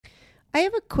I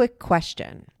have a quick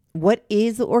question. What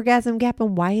is the orgasm gap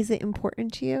and why is it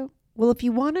important to you? Well, if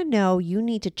you want to know, you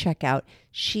need to check out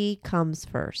She Comes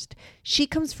First. She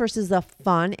Comes First is a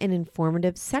fun and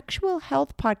informative sexual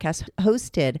health podcast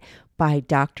hosted by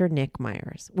Dr. Nick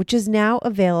Myers, which is now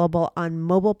available on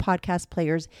mobile podcast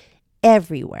players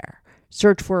everywhere.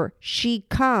 Search for She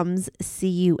Comes,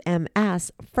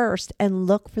 C-U-M-S, first and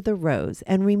look for the rose.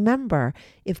 And remember,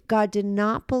 if God did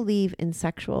not believe in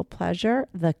sexual pleasure,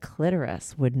 the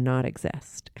clitoris would not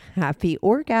exist. Happy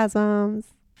orgasms.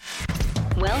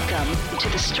 Welcome to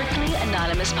the Strictly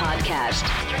Anonymous Podcast.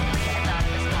 Strictly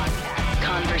Anonymous Podcast.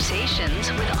 Conversations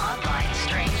with online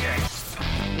strangers.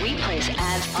 We place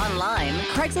ads online.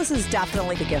 Craigslist is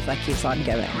definitely the gift that keeps on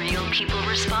giving. Real people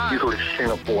respond. You go to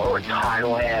Singapore or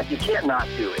Thailand, you can't not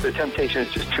do it. The temptation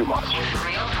is just too much. With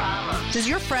real problems. Does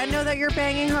your friend know that you're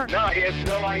banging her? No, he has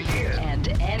no idea. And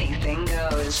anything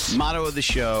goes. Motto of the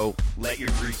show, let your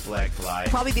Greek flag fly.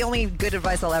 Probably the only good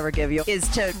advice I'll ever give you is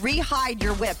to re-hide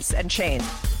your whips and chains.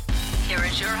 Here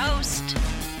is your host,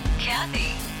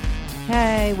 Kathy.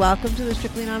 Hey, welcome to the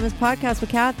Strictly Anonymous Podcast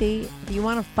with Kathy. If you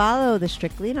want to follow the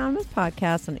Strictly Anonymous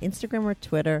Podcast on Instagram or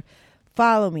Twitter,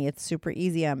 follow me. It's super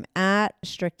easy. I'm at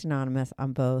Strict Anonymous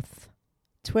on both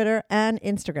Twitter and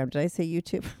Instagram. Did I say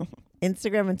YouTube?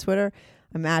 Instagram and Twitter.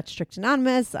 I'm at Strict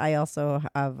Anonymous. I also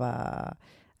have a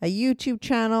YouTube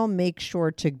channel. Make sure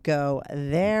to go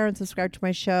there and subscribe to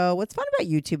my show. What's fun about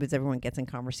YouTube is everyone gets in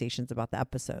conversations about the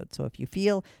episode. So if you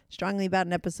feel strongly about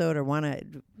an episode or want to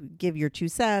give your 2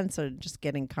 cents or just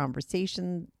get in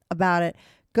conversation about it,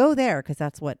 go there because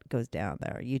that's what goes down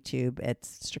there. YouTube,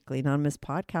 it's Strictly Anonymous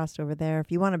Podcast over there.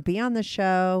 If you want to be on the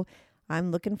show,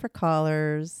 I'm looking for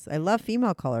callers. I love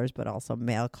female callers, but also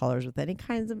male callers with any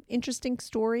kinds of interesting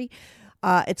story.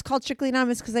 It's called Strictly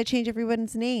Anonymous because I change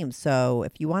everyone's name. So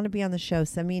if you want to be on the show,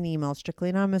 send me an email,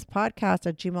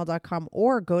 strictlyanonymouspodcast@gmail.com,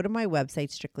 or go to my website,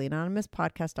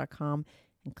 strictlyanonymouspodcast.com,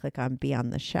 and click on Be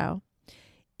on the Show.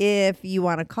 If you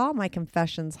want to call my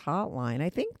confessions hotline,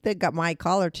 I think my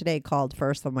caller today called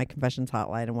first on my confessions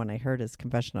hotline. And when I heard his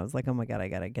confession, I was like, oh my God, I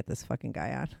got to get this fucking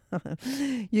guy on.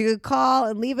 You could call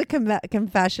and leave a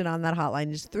confession on that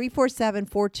hotline. Just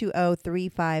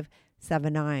 347-420-3579.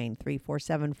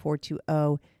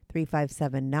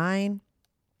 347-420-3579.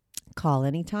 Call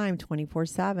anytime,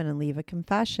 24/7, and leave a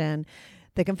confession.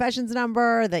 The confessions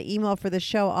number, the email for the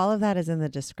show, all of that is in the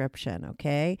description,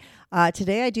 okay?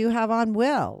 Today I do have on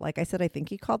Will. Like I said, I think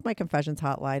he called my confessions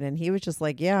hotline, and he was just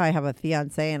like, yeah, I have a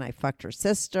fiance, and I fucked her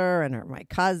sister, and my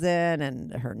cousin,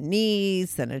 and her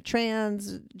niece, and a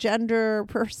transgender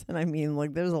person. I mean,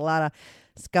 like, there's a lot of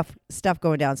stuff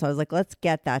going down. So I was like, let's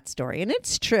get that story. And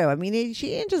it's true. I mean, she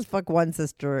didn't just fuck one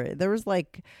sister. There was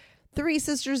like 3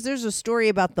 sisters. There's a story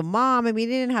about the mom. I mean,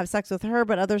 he didn't have sex with her,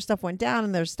 but other stuff went down,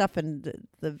 and there's stuff in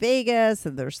the Vegas,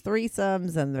 and there's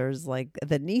threesomes, and there's like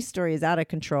the niece story is out of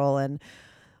control. And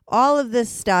all of this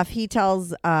stuff, he tells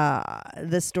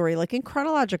the story like in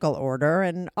chronological order,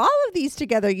 and all of these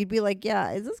together, you'd be like,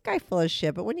 yeah, is this guy full of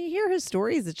shit? But when you hear his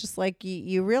stories, it's just like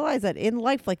you realize that in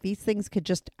life, like these things could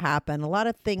just happen. A lot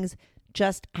of things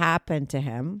just happen to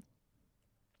him.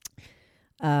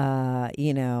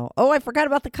 Oh, I forgot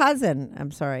about the cousin. I'm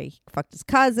sorry. He fucked his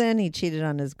cousin. He cheated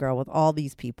on his girl with all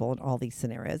these people in all these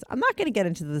scenarios. I'm not going to get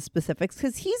into the specifics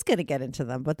because he's going to get into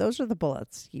them, but those are the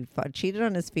bullets. He cheated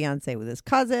on his fiance with his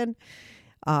cousin,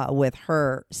 with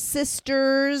her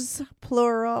sisters,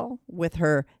 plural, with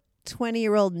her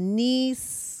 20-year-old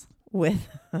niece, with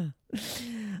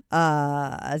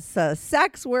a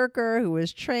sex worker who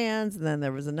was trans, and then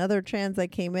there was another trans that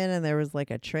came in, and there was like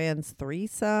a trans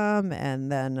threesome, and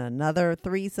then another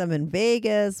threesome in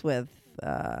Vegas with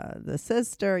the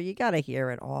sister. You got to hear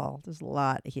it all. There's a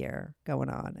lot here going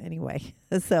on. Anyway,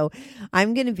 so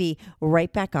I'm going to be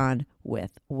right back on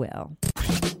with Will.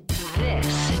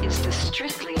 This is the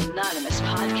Strictly Anonymous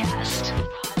Podcast.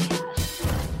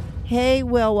 Hey,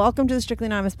 Will, welcome to the Strictly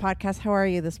Anonymous Podcast. How are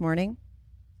you this morning?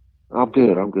 I'm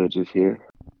good. Just here,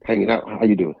 hanging out. How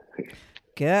you doing?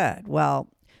 Good. Well,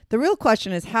 the real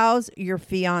question is, how's your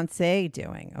fiance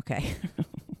doing? Okay.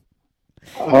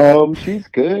 She's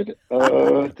good.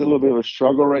 It's a little bit of a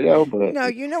struggle right now, but no,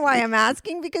 you know why I'm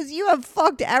asking? Because you have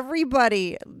fucked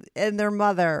everybody and their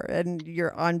mother, and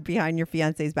you're on behind your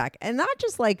fiance's back, and not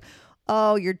just like,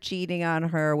 oh, you're cheating on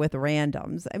her with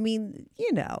randoms. I mean,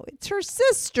 it's her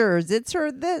sisters. It's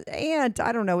her aunt.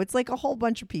 I don't know. It's like a whole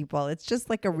bunch of people. It's just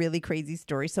like a really crazy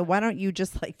story. So why don't you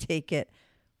just like take it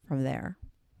from there?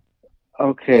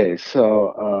 Okay.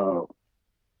 So,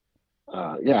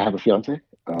 yeah, I have a fiance.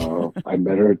 I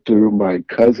met her through my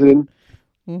cousin,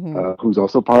 who's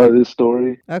also part of this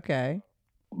story. Okay.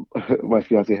 My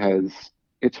fiance has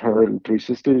it's her and three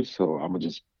sisters, so I'm gonna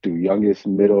just do youngest,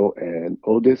 middle, and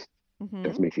oldest. Mm-hmm.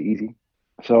 That makes it easy.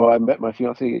 So I met my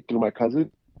fiance through my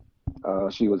cousin.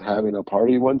 She was having a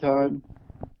party one time.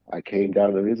 I came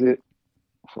down to visit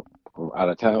from out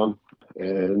of town,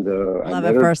 and I Love met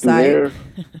at her first through sight. there.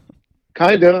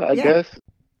 Kinda, I Yeah. guess,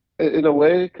 in a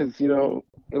way, because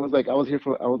it was like I was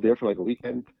there for like a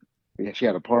weekend. Yeah, she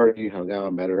had a party, hung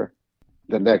out, met her.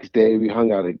 The next day we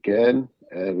hung out again,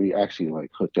 and we actually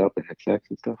like hooked up and had sex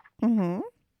and stuff. Mm-hmm.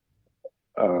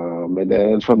 And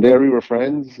then from there we were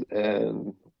friends,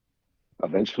 and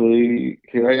eventually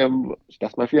here I am.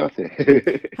 That's my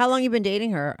fiance. How long you been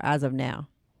dating her as of now?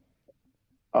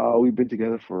 We've been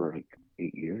together for like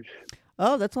 8 years.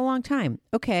 Oh, that's a long time.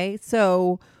 Okay,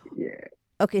 so Yeah.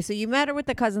 you met her with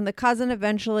the cousin. The cousin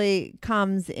eventually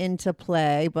comes into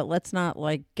play, but let's not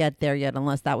like get there yet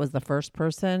unless that was the first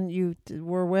person you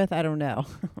were with. I don't know.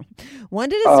 When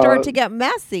did it start Uh, to get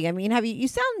messy? I mean, you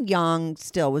sound young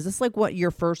still. Was this like what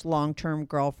your first long-term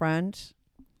girlfriend?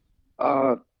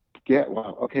 uh, yeah.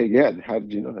 Wow. Okay. Yeah. How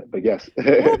did you know that? But yes.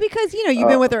 Well, because you've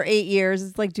been uh, with her 8 years.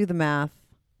 It's like do the math.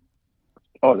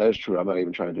 oh, that is true. I'm not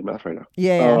even trying to do math right now.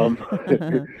 Yeah,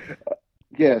 yeah.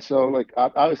 Yeah. So like,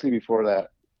 obviously before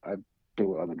that, I've been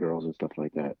with other girls and stuff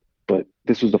like that. But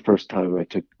this was the first time I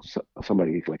took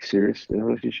somebody like serious in a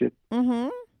relationship, Mm-hmm.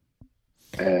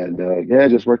 and yeah, it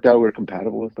just worked out. We're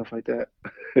compatible and stuff like that,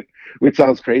 which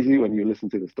sounds crazy when you listen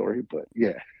to the story, but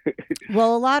yeah.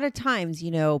 Well, a lot of times,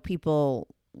 people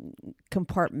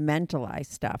compartmentalize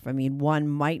stuff. I mean, one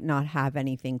might not have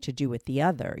anything to do with the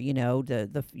other.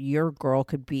 Your girl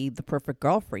could be the perfect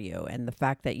girl for you, and the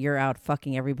fact that you're out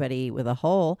fucking everybody with a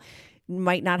hole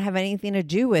might not have anything to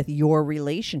do with your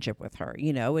relationship with her.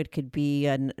 It could be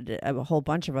a whole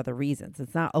bunch of other reasons.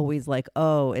 It's not always like,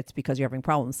 oh, it's because you're having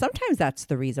problems. Sometimes that's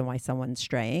the reason why someone's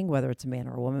straying, whether it's a man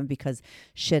or a woman, because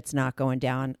shit's not going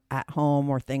down at home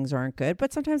or things aren't good.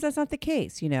 But sometimes that's not the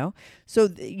case. So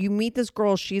you meet this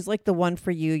girl, she's like the one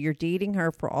for you. You're dating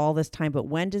her for all this time, but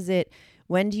when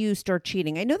do you start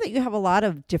cheating? I know that you have a lot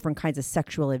of different kinds of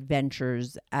sexual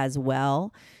adventures as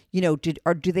well.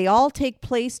 Do they all take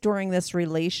place during this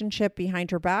relationship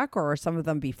behind her back, or are some of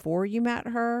them before you met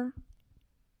her?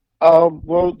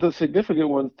 Well, the significant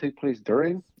ones take place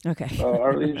during Okay.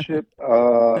 our relationship.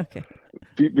 Okay.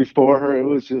 Before her, it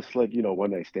was just like,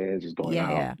 one night stands, just going Yeah,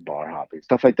 out, yeah. bar hopping,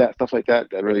 stuff like that. Stuff like that.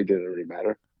 That really didn't really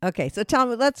matter. Okay. So tell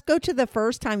me, let's go to the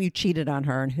first time you cheated on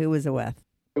her and who was it with?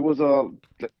 It was a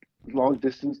long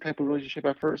distance type of relationship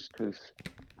at first because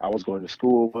I was going to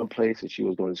school one place and she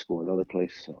was going to school another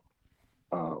place. So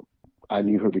um, I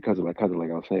knew her because of my cousin, like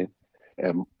I was saying.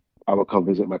 And I would come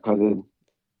visit my cousin,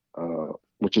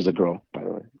 which is a girl, by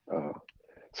the way.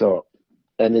 So,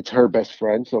 and it's her best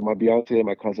friend. So my Beyonce and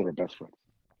my cousin are best friends.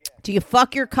 Do you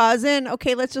fuck your cousin?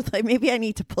 Okay, let's just like maybe I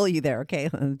need to pull you there. Okay,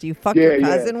 do you fuck Yeah, your yeah,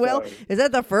 cousin? Will, sorry. is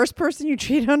that the first person you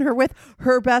cheated on her with?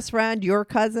 Her best friend, your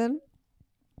cousin?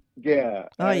 Yeah,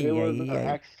 Oh and it yeah, was yeah.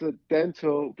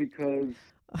 accidental because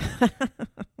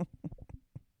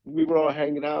we were all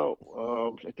hanging out.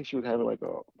 I think she was having like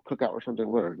a cookout or something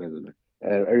with her, and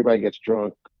everybody gets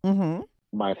drunk. Mm-hmm.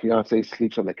 My fiance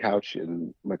sleeps on the couch,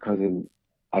 and my cousin,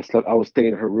 I was staying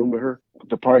in her room with her.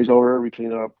 The party's over, we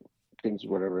clean up, things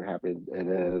whatever happened, and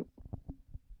then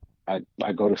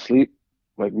I go to sleep,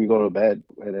 like we go to bed,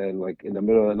 and then like in the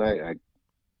middle of the night, I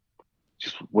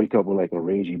just wake up with like a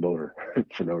ragey boner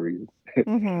for no reason.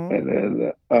 Mm-hmm. And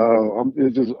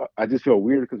then I just feel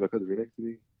weird because my cousin's right next to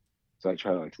me. So I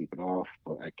try to like sleep it off,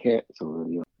 but I can't. So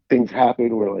then, things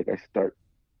happen where like I start.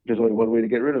 There's only one way to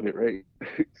get rid of it, right?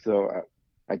 So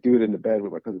I do it in the bed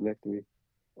with my cousin next to me.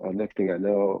 Next thing I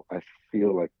know, I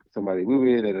feel like somebody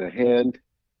moving and a hand,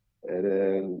 and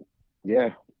then yeah,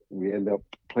 we end up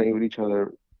playing with each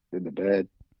other in the bed.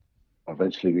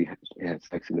 Eventually, we had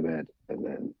sex in the bed, and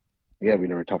then yeah, we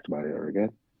never talked about it ever again.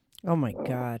 Oh my Uh,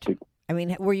 God. but I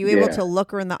mean, were you able yeah, to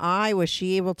look her in the eye? Was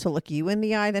she able to look you in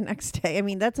the eye the next day? I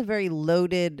mean, that's a very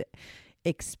loaded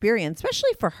experience,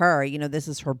 especially for her. This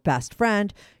is her best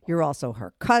friend. You're also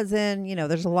her cousin.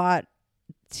 There's a lot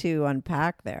to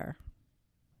unpack there.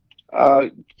 uh,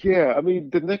 yeah. I mean,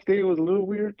 the next day it was a little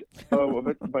weird.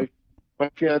 But my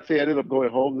fiance ended up going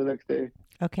home the next day,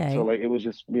 so Okay. like it was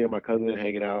just me and my cousin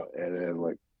hanging out, and then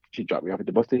like she dropped me off at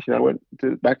the bus station. I went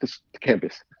back to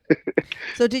campus.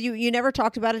 So you never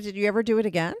talked about it? Did you ever do it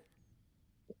again?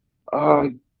 Uh,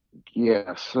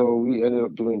 yeah. So we ended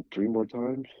up doing three more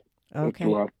times Okay.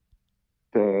 throughout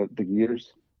the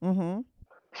years. Mm-hmm.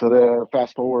 So then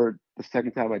fast forward, the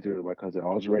second time I did it with my cousin,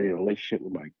 I was already in a relationship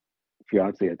with my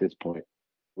fiance at this point.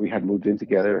 We had moved in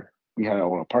together. We had our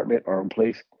own apartment, our own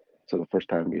place. So the first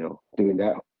time, doing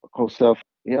that whole stuff.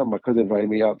 Yeah, my cousin invited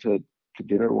me out to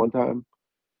dinner one time.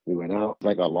 We went out,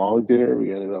 like a long dinner.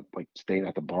 We ended up like staying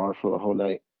at the bar for the whole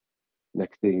night.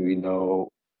 Next thing we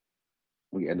know,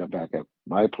 we end up back at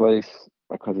my place.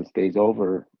 My cousin stays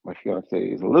over. My fiance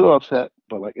is a little upset,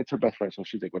 but like it's her best friend, so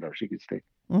she's like, whatever, she can stay.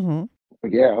 Mm-hmm.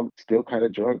 But yeah, I'm still kind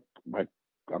of drunk.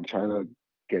 I'm trying to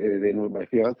get it in with my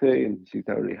fiance, and she's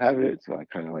not really having it. So I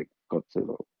kind of like go to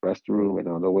the restroom, and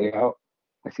on the way out,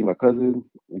 I see my cousin.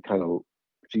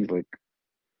 She's like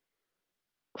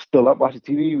still up watching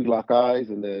TV. We lock eyes,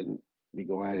 and then we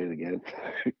go at it again.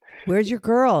 Where's your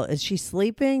girl? Is she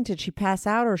sleeping? Did she pass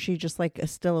out, or is she just like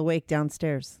still awake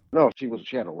downstairs? No, she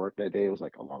had to work that day. It was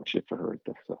like a long shift for her and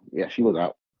stuff. So yeah, she was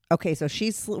out. Okay, so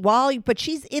but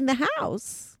she's in the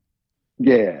house.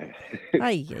 Yeah.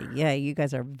 Ay, yeah, you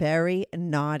guys are very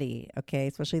naughty, okay?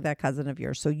 Especially that cousin of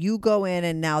yours. So you go in,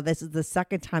 and now this is the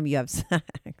second time you have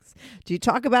sex. Do you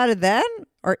talk about it then,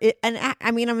 or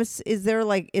I mean, is there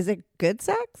like, is it good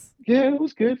sex? Yeah, it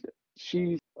was good.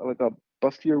 She's like a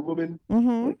bustier woman,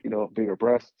 Mm-hmm. like bigger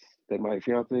breasts than my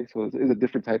fiance. So it's a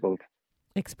different type of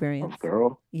Experience.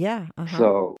 girl. Yeah.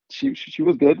 So she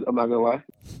was good. I'm not gonna lie,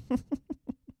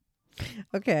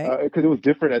 Okay. because it was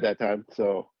different at that time.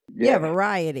 So Yeah, yeah,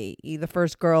 variety. The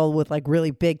first girl with like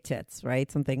really big tits,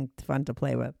 right? Something fun to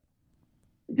play with.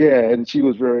 yeah, and she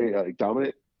was very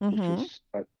dominant, which Mm-hmm.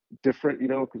 was different,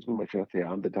 because with my fiance,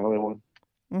 I'm the dominant one.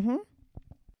 Mm-hmm.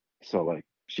 So like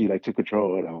she like took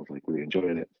control, and I was like really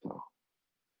enjoying it. So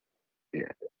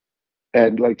yeah,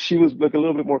 and like she was like a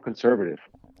little bit more conservative.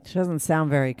 She doesn't sound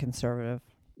very conservative.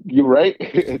 You're right,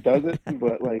 it doesn't,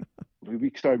 but like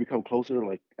we started to become closer,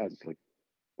 like as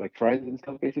like friends and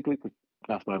stuff, basically. Because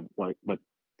that's my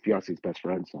fiance's best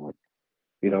friend. So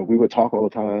like we would talk all the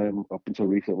time up until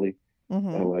recently, Mm-hmm.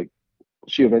 and like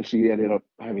she eventually ended up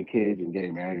having kids and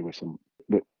getting married with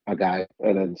a guy,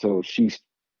 and then so she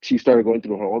started going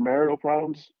through her own marital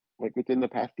problems like within the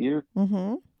past year.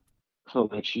 Mm-hmm. So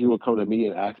like she would come to me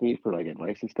and ask me for like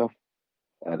advice and stuff,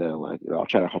 and then like I'll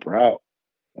try to help her out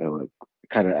and like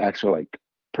kind of ask her like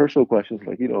personal questions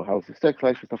like how's the sex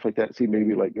life and stuff like that. See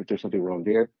maybe like if there's something wrong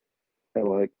there, and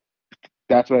like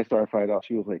that's when I started finding out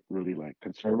she was like really like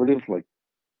conservative like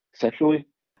sexually,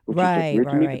 which was like Right, weird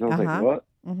to right, me because right. I was like Uh-huh. what?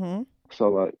 Mm-hmm. So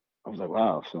like I was like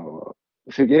wow.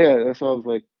 So yeah, that's why I was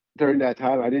like during that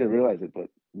time I didn't realize it, but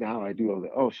now I do. I was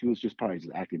like oh she was just probably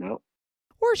just acting out.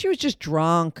 Or she was just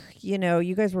drunk. You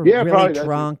guys were Yeah, really probably that too.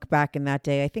 drunk back in that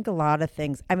day. I think a lot of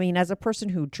things, I mean, as a person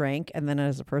who drank and then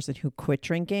as a person who quit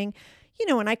drinking,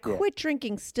 and I Yeah, quit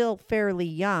drinking still fairly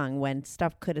young when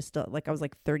stuff could have still, like I was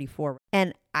like 34.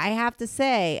 And I have to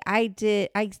say,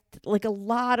 like a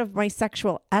lot of my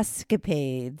sexual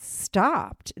escapades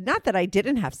stopped. Not that I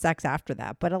didn't have sex after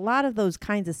that, but a lot of those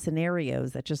kinds of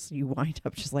scenarios that just you wind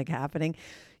up just like happening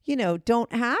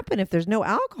don't happen if there's no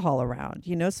alcohol around.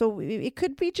 So it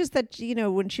could be just that,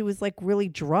 when she was like really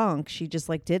drunk, she just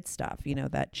like did stuff,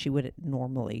 that she would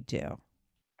normally do.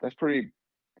 that's pretty.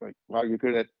 Like wow, you're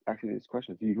good at asking these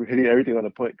questions. You hitting everything on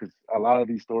the point because a lot of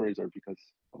these stories are because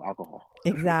of alcohol.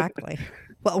 Exactly.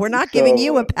 Well, we're not giving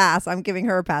you So a pass. I'm giving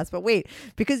her a pass. But wait,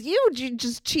 because you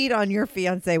just cheat on your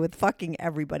fiance with fucking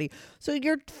everybody. So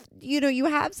you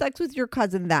have sex with your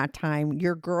cousin that time.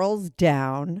 Your girl's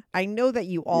down. I know that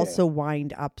you yeah, also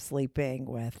wind up sleeping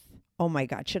with. Oh my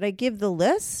God. Should I give the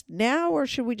list now or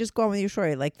should we just go on with your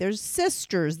story? Like there's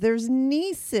sisters, there's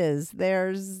nieces,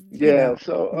 yeah.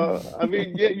 So I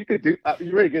mean, yeah, you could do.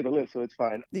 You already get the list, so it's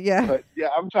fine. yeah. But yeah,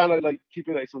 I'm trying to like keep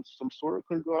it like some sort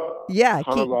of Yeah.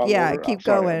 chronological order. I'm Keep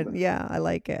sorry. going. Yeah. I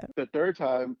like it. The third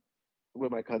time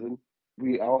with my cousin,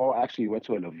 we all actually went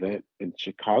to an event in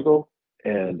Chicago,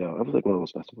 and it was like one of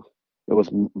those festivals. It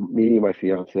was me, my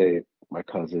fiance, my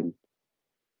cousin,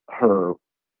 her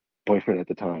boyfriend at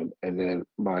the time, and then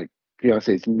my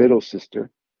fiance's middle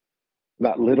sister,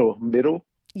 not little, middle.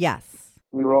 Yes.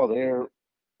 We were all there.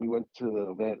 We went to the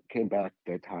event, came back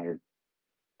dead tired.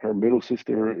 Her middle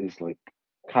sister is like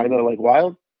kind of like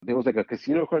wild. There was like a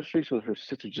casino across the street, so her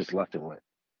sister just left and went.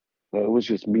 So it was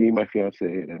just me, my fiance,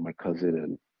 and my cousin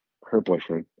and her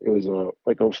boyfriend. It was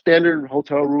like a standard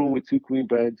hotel room with two queen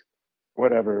beds,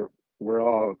 whatever. We're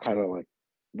all kind of like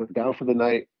down for the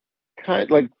night. Kind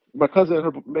like my cousin and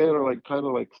her man are like kind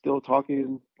of like still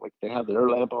talking, like they have their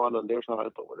lamp on their side,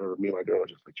 but whatever. Me and my girl are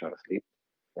just like trying to sleep,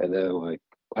 and then like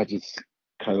I just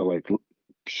kind of like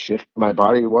shift my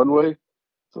body one way,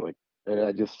 so like, and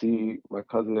I just see my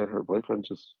cousin and her boyfriend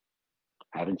just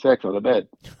having sex on the bed,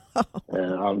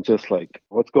 and I'm just like,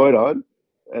 what's going on?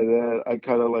 And then I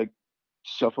kind of like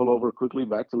shuffle over quickly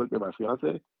back to look at my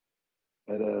fiance,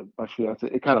 and then my fiance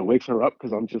it kind of wakes her up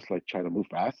because I'm just like trying to move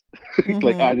fast,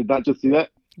 like Mm-hmm. I did not just see that.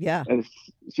 Yeah. And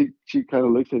she kind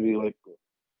of looks at me like,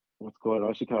 "What's going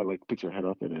on?" She kind of like picks her head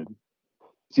up, and then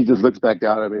she just looks back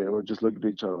down at me, and we're just looking at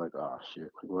each other like, "Oh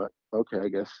shit, like, what? Okay, I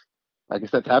guess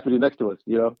that's happening next to us,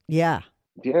 you know?" Yeah.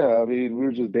 Yeah, I mean, we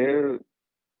were just there.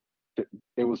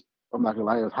 It was, I'm not gonna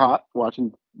lie, it was hot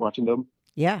watching them.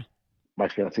 Yeah. My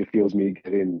fiance feels me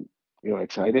getting,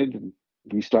 excited, and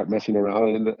we start messing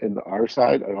around in the our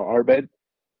side, on our bed,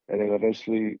 and then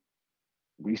eventually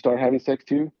we start having sex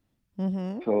too.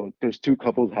 Mm-hmm. So there's two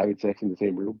couples having sex in the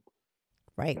same room,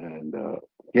 Right. and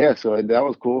yeah, so and that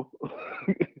was cool.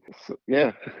 So,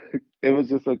 yeah, it was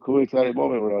just a cool, exciting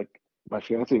moment where like my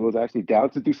fiance was actually down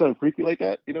to do something freaky like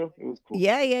that. It was cool.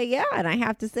 Yeah, yeah, yeah. And I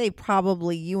have to say,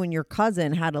 probably you and your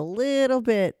cousin had a little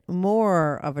bit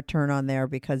more of a turn on there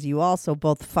because you also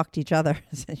both fucked each other.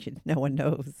 No one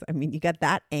knows. I mean, you got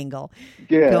that angle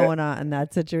Yeah, going on in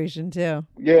that situation too.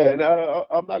 yeah, and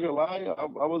I'm not gonna lie, I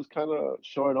was kind of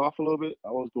showing off a little bit.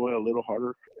 I was going a little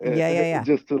harder, Yeah, yeah, yeah.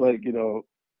 just to like to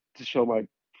show my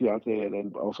fiance, and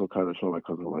then also kind of show my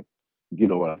cousin like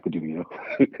what I could do.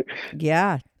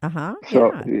 Yeah. Uh-huh.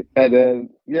 So Yeah. and then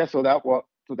yeah, so that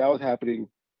was happening.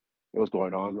 It was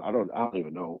going on. I don't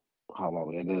even know how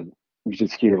long, and then you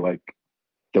just hear like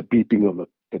the beeping of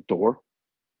the door,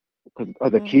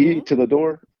 the key Mm-hmm. to the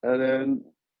door, and then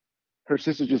her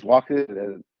sister just walked in,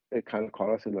 and it kind of caught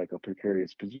us in like a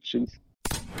precarious position.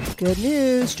 Good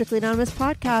news. Strictly Anonymous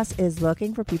Podcast is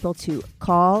looking for people to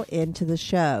call into the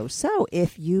show. So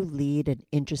if you lead an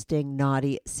interesting,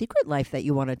 naughty secret life that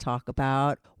you want to talk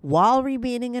about while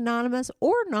remaining anonymous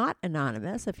or not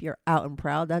anonymous, if you're out and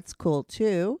proud, that's cool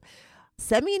too.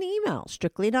 Send me an email,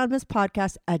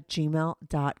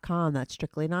 strictlyanonymouspodcast@gmail.com. That's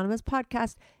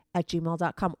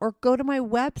strictlyanonymouspodcast@gmail.com. Or go to my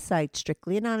website,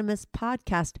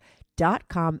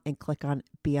 strictlyanonymouspodcast.com, and click on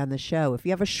Be on the Show. If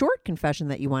you have a short confession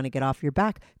that you want to get off your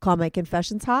back, call my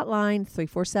confessions hotline,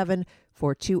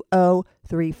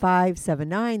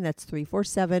 347-420-3579. That's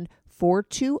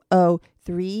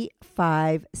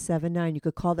 347-420-3579. You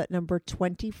could call that number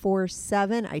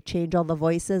 24/7. I change all the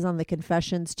voices on the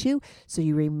confessions too, so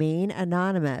you remain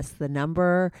anonymous. The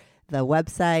number, the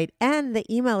website, and the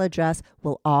email address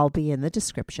will all be in the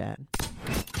description.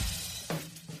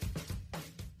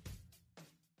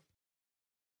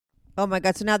 Oh my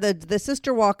God. So now the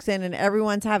sister walks in and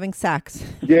everyone's having sex.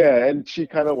 Yeah, and she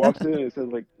kind of walks in and says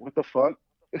like, "What the fuck?"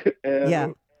 Yeah.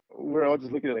 And we're all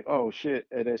just looking at like, "Oh shit!"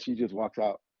 And then she just walks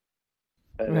out,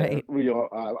 and then Right.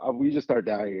 we just start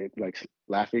dying, like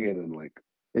laughing, and then like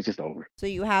it's just over. So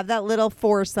you have that little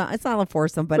foursome. It's not a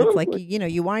foursome, but it's No, like, like,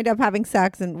 you wind up having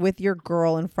sex and with your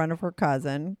girl in front of her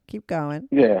cousin. Keep going.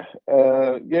 yeah,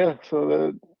 yeah.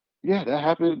 So yeah, that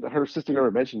happened. Her sister never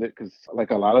mentioned it because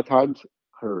like a lot of times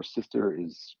her sister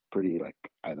is pretty like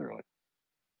either like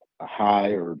a high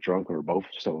or drunk or both.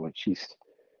 So like she's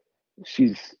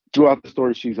throughout the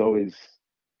story she's always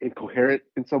incoherent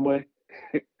in some way.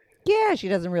 Yeah, she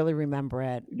doesn't really remember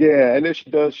it. Yeah, and if she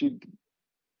does, she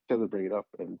doesn't bring it up,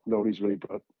 and nobody's really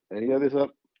brought any of this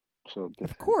up. So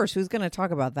Of course, who's going to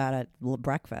talk about that at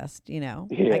breakfast? I yeah,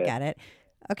 get it.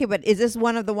 Okay, but is this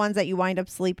one of the ones that you wind up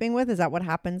sleeping with? Is that what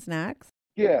happens next?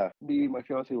 yeah. Me and my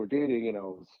fiance were dating, and I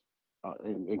was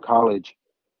in college.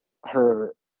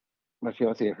 Her, my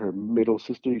fiance, and her middle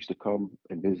sister used to come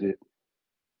and visit,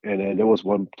 and then there was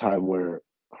one time where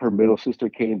her middle sister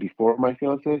came before my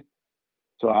fiance.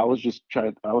 So I was just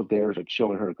trying. I was there, like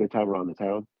showing her a good time around the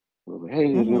town. I was like, hey,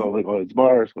 Mm-hmm. like all these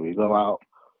bars, so we go out.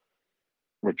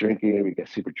 We're drinking, we get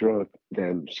super drunk.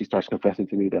 Then she starts confessing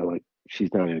to me that like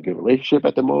she's not in a good relationship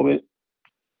at the moment.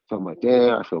 So I'm like,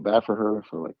 damn, I feel bad for her.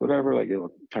 So like, whatever, like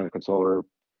trying to console her,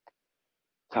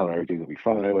 tell her everything's gonna be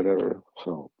fine, whatever.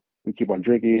 So we keep on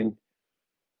drinking.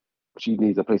 She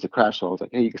needs a place to crash, so I was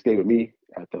like, hey, you can stay with me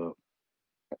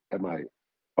at my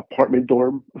apartment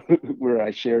dorm where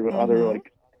I shared with other Mm-hmm.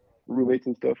 like roommates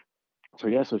and stuff. So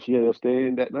yeah, so she ended up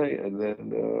staying that night, and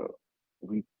then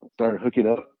we started hooking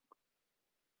up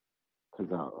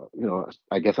because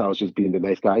I guess I was just being the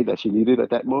nice guy that she needed at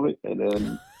that moment, and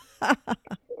then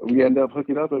we ended up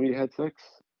hooking up and we had sex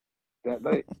that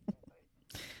night.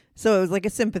 So it was like a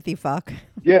sympathy fuck.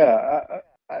 Yeah,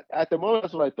 at the moment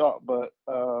that's what I thought, but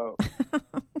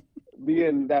me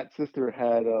and that sister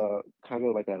had kind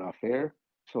of like an affair,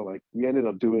 so like we ended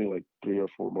up doing like 3 or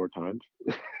 4 more times.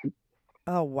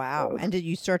 Oh wow! Uh, And did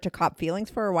you start to cop feelings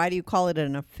for her? Why do you call it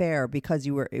an affair? Because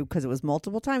it was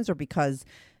multiple times, or because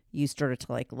you started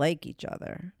to like each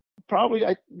other? Probably,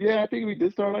 I think we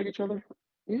did start like each other.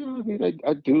 Yeah, I mean,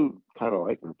 I do kind of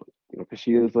like her, but because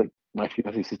she is like my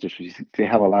fiance's sister. They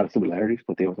have a lot of similarities,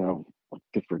 but they also have like,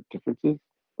 different differences.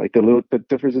 Like the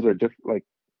differences are different, like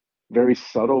very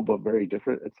subtle but very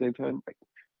different at the same time. Like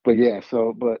But yeah,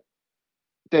 so but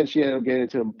then she ended up getting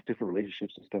into different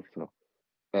relationships and stuff. So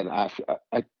and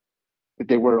I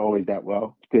they weren't always that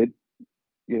good.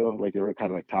 Like they were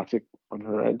kind of like toxic on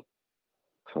her end.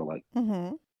 So like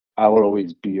Mm-hmm. I would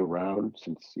always be around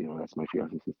since that's my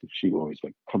fiance's sister. She would always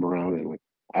like come around and like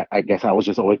I guess I was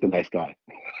just always the nice guy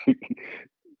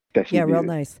that she Yeah, real needed.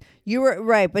 nice. You were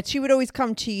right, but she would always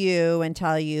come to you and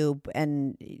tell you.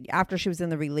 And after she was in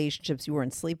the relationships, you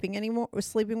weren't sleeping anymore, or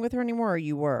sleeping with her anymore, or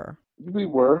you were. We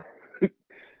were.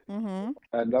 Mm-hmm.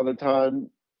 Another time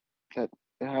that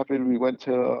happened, we went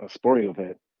to a sporting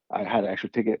event. I had an extra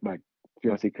ticket. My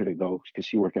fiance couldn't go because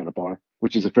she worked at a bar,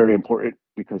 which is very important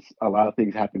because a lot of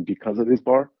things happen because of this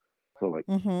bar. So like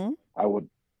Mm-hmm. I would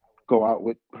go out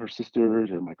with her sisters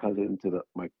and my cousin to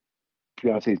my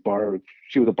fiance's bar.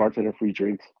 She was a bartender, free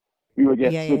drinks. We would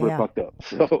get Yeah, yeah, super yeah. fucked up.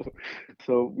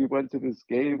 So we went to this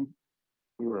game.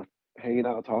 We were hanging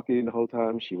out, talking the whole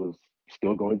time. She was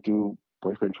still going through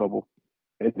boyfriend trouble.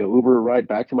 And the Uber ride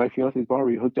back to my fiance's bar,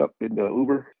 we hooked up in the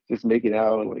Uber, just making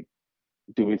out and like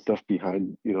doing stuff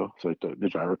behind, so like the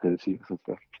driver couldn't see us and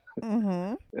stuff.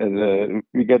 Mm-hmm. And then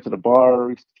we get to the bar,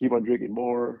 we keep on drinking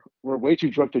more. We're way too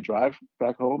drunk to drive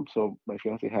back home, so my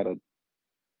fiance had a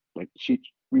like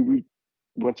we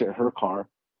went to her car,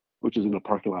 which is in the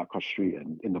parking lot across the street,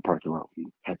 and in the parking lot we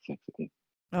had sex again.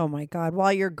 Oh my God!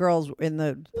 While your girl's in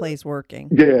the place working.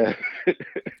 Yeah.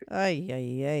 Ay,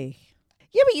 ay, ay.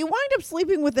 Yeah, but you wind up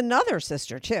sleeping with another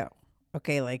sister too.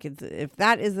 Okay, like if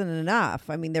that isn't enough,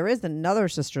 I mean, there is another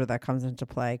sister that comes into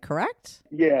play, correct?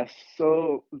 Yeah,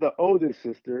 so the oldest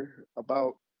sister,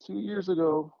 about 2 years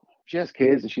ago, she has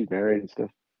kids and she's married and stuff.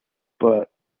 But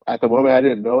at the moment, I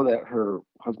didn't know that her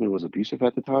husband was abusive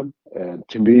at the time. And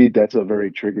to me, that's a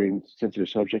very triggering, sensitive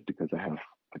subject because I have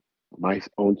like, my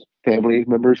own family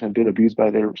members have been abused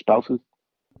by their spouses.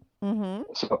 Mm-hmm.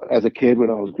 So as a kid, when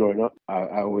I was growing up,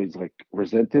 I always like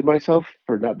resented myself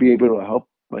for not being able to help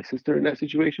my sister in that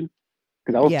situation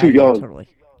because I was Yeah, too yeah, young. totally.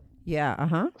 Yeah,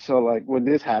 uh-huh. So like when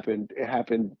this happened, it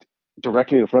happened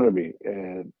directly in front of me,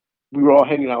 and we were all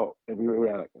hanging out, and we were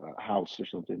at a house or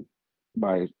something.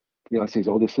 My fiance's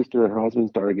oldest sister and her husband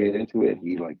started getting into it, and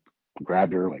he like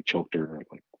grabbed her, like choked her,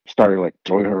 like started like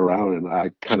throwing her around, and I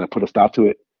kind of put a stop to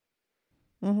it.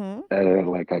 Mm-hmm. And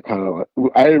like I kind of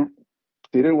like I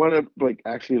didn't want to like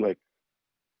actually like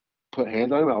put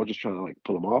hands on him. I was just trying to like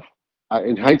pull him off.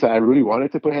 In hindsight, I really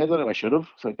wanted to put hands on him. I should have.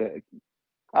 So like that,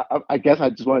 I guess I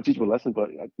just want to teach him a lesson, but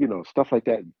stuff like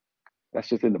that. That's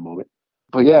just in the moment.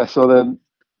 But yeah, so then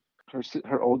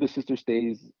her oldest sister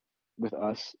stays with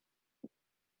us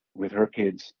with her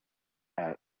kids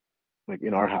at like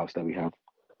in our house that we have,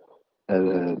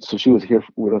 and so she was here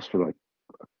with us for like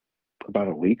about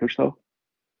a week or so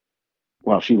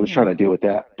while she was trying Mm-hmm. to deal with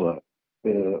that. But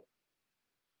uh,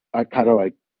 I kind of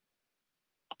like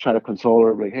try to console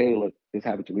her, like, hey, look, this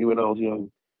happened to me when I was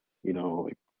young.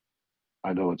 Like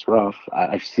I know it's rough.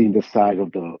 I've seen this side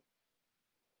of the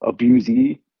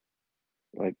abusee,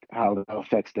 like how that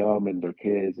affects them and their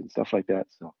kids and stuff like that.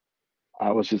 So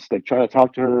I was just like trying to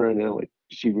talk to her, and then like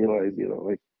she realized,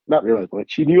 like not realized, but like,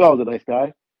 she knew I was a nice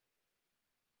guy.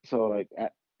 So like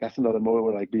that's another moment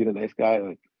where like being a nice guy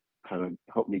like kind of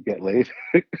helped me get laid.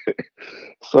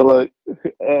 So like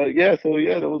yeah,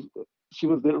 that was she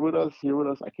was there with us, here with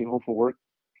us. I came home from work,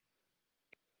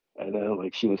 and then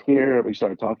like she was here. We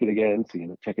started talking again,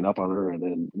 so checking up on her, and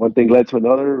then one thing led to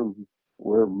another.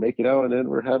 We're making out, and then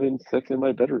we're having sex in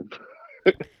my bedroom.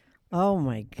 Oh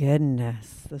my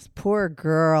goodness. This poor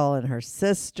girl and her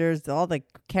sisters, all the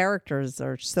characters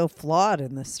are so flawed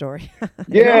in this story.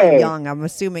 You're all Yeah. young, I'm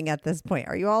assuming at this point.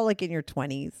 Are you all like in your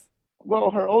 20s Well,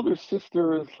 her older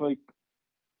sister is like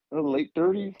in her late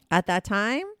 30s. at that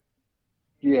time?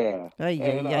 Yeah. Ay,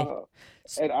 And ay, ay. uh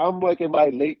and I'm like in my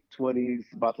late 20s,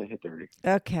 about to hit 30.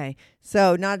 Okay.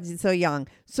 So not so young.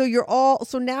 So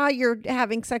now you're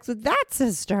having sex with that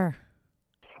sister.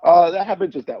 That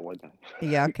happened just that one time.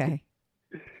 Yeah, okay.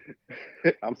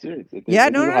 I'm serious. Yeah,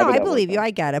 It no, just no, no. happened I that one believe you. time.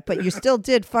 I get it. But you still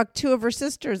did fuck two of her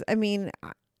sisters. I mean,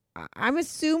 I'm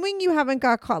assuming you haven't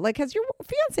got caught. Like, has your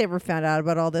fiance ever found out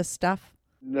about all this stuff?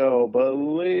 No, but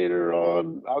later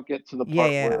on, I'll get to the Yeah,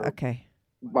 part yeah. where Okay.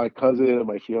 my cousin and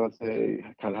my fiance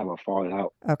kind of have a falling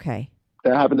out. Okay.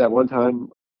 That happened that one time.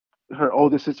 Her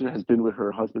oldest sister has been with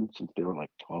her husband since they were like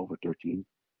 12 or 13.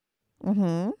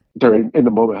 Mm-hmm. During in the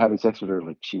moment having sex with her,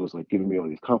 like she was like giving me all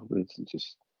these compliments and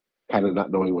just kind of not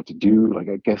knowing what to do. Like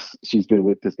I guess she's been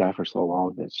with this guy for so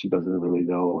long that she doesn't really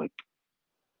know. Like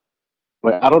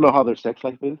I don't know how their sex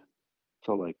life is.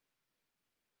 So like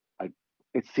I,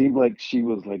 it seemed like she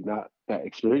was like not that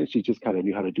experienced. She just kind of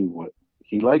knew how to do what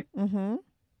he liked. Mm-hmm.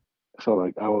 So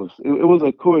like it was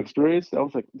a cool experience. I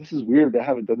was like, this is weird. I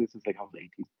haven't done this since like I was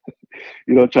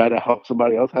 18. Trying to help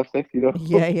somebody else have sex.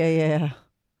 Yeah, yeah, yeah.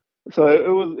 So it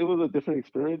was a different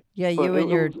experience. Yeah, But you it and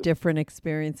your was different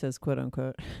experiences, quote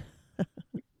unquote.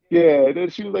 yeah. And then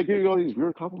she was like giving me all these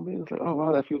weird compliments. Like, oh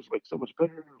wow, that feels like so much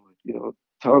better. Like,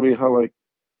 telling me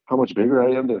how much bigger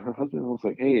I am than her husband. I was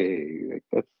like, hey, like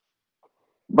that's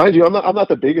mind you, I'm not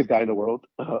the biggest guy in the world.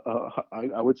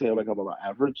 I would say I'm about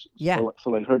average. Yeah. So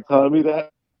like her telling me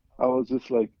that, I was just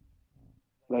like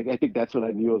I think that's when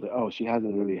I knew I was like, oh, she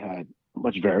hasn't really had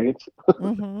much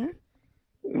Mm-hmm.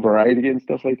 variety and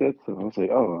stuff like that. So I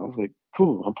was like,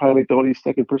 cool. I'm probably like the only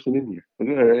second person in here. Like,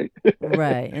 all right.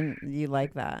 Right. And you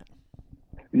like that.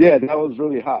 Yeah, that was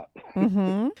really hot.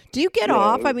 Mm-hmm. Do you get Yeah,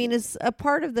 off? I mean, is a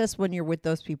part of this when you're with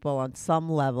those people on some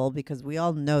level, because we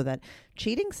all know that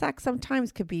cheating sex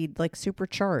sometimes could be like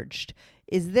supercharged.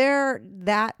 Is there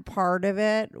that part of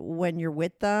it when you're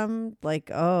with them?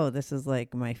 Like, oh, this is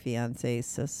like my fiance's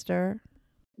sister?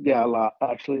 yeah, a lot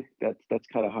actually. That's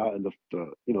kind of hot, and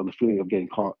the feeling of getting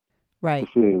caught, the Right.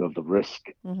 feeling of the risk.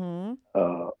 Mm-hmm.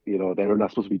 They were not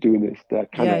supposed to be doing this.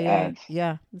 That kind Yeah, of yeah, adds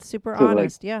yeah. It's super to like,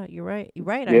 honest. Yeah, you're right. You're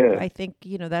right. I, yeah, I think,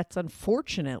 that's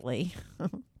unfortunately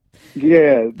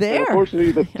yeah. there.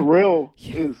 Unfortunately, the thrill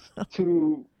is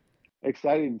too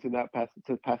exciting to not pass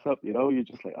up. You're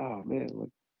just like, oh man, like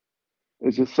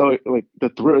it's just so like the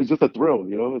thrill. It's just a thrill.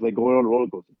 It's like going on a roller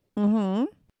coaster. Mm-hmm.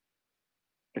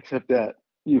 Except that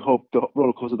you hope the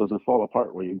roller coaster doesn't fall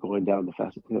apart when you're going down the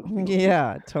fastest hill.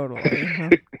 Yeah, totally. Huh.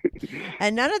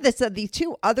 And none of this, the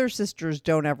two other sisters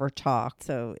don't ever talk,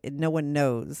 so no one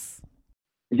knows.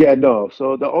 Yeah, no.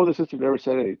 So the older sister never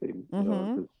said anything.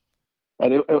 Mm-hmm.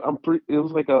 And it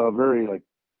was like a very like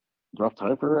rough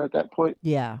time for her at that point.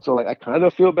 Yeah. So like I kind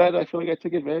of feel bad. I feel like I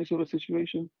took advantage of the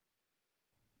situation.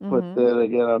 But Mm-hmm. then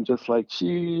again, I'm just like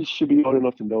she should be old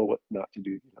enough to know what not to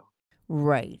do.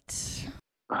 Right.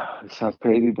 It sounds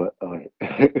crazy, but all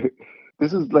right.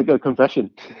 This is like a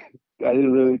confession. I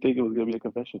didn't really think it was gonna be a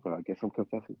confession, but I guess I'm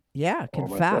confessing Yeah, all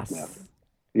my stuff now. confess.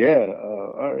 Yeah.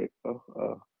 All right.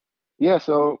 Yeah.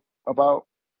 So about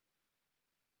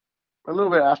a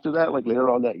little bit after that, like later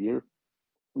on that year,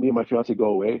 me and my fiance go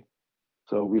away.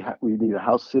 So we need a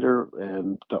house sitter,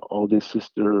 and the oldest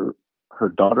sister, her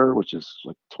daughter, which is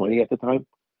like 20 at the time,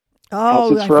 house Oh,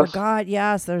 sits I for us. forgot.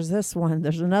 Yes, there's this one.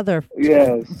 There's another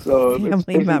Yeah. So it's family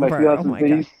basically my member. Oh fiance's my God.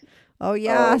 niece. Oh, Um,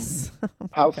 yes. Oh my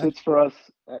house God. sits for us.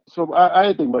 So I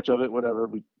didn't think much of it. Whatever,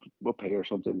 we'll pay her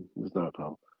something. It's not a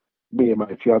problem. Me and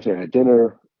my fiance had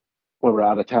dinner when we're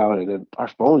out of town, and then our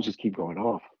phones just keep going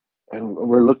off. And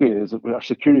we're looking at our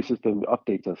security system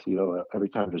updates us, every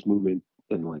time there's movement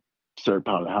in like certain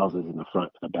part of the houses in the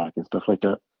front and the back and stuff like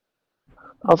that.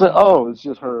 I was like, Mm-hmm. oh, it's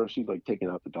just her. She's like taking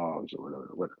out the dogs or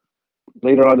whatever.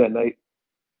 Later on that night,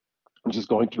 I'm just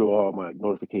going through all my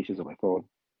notifications on my phone,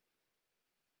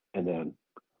 and then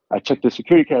I check the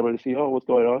security camera to see, oh, what's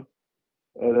going on,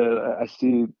 and then I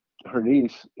see her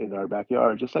niece in our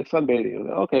backyard, just like sunbathing. I'm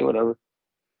like, okay, whatever,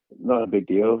 not a big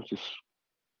deal. Just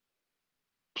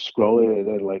scrolling,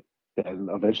 and then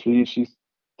eventually she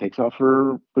takes off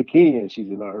her bikini and she's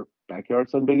in our backyard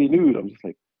sunbathing nude. I'm just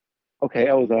like, okay,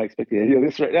 I was not expecting any of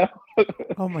this right now.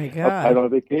 Oh my I'm God. on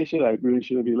vacation. I really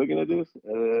shouldn't be looking at this.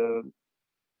 And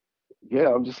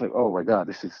yeah, I'm just like, oh my god,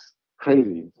 this is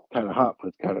crazy. It's kind of hot, but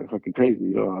it's kind of fucking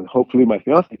crazy. And hopefully my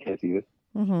fiance can't see this,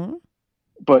 Mm-hmm.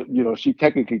 but she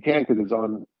technically can because it's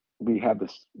on. We have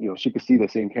this. She could see the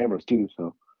same cameras too.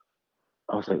 So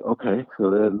I was like, okay. So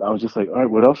then I was just like, all right,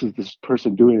 what else is this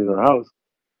person doing in our house?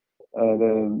 And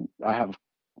then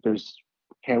there's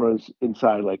cameras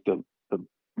inside like the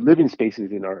living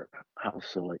spaces in our house.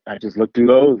 So like I just look through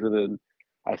those, and then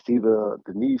I see the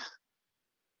niece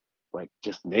like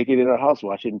just naked in our house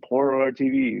watching porn on our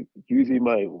TV using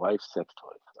my wife's sex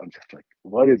toys. I'm just like,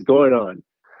 what is going on?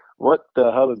 What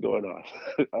the hell is going on?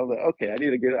 I was like, okay, I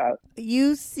need to get out.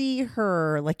 You see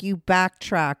her, like you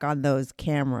backtrack on those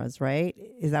cameras, right?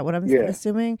 Is that what I'm Yeah,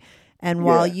 assuming? And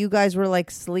while yeah. you guys were like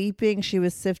sleeping, she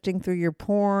was sifting through your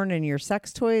porn and your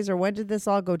sex toys, or when did this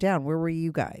all go down? Where were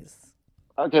you guys?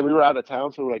 Okay, we were out of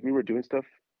town, so like we were doing stuff.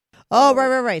 Oh, right,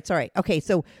 Um, right, right. Sorry. Okay,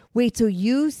 so wait, so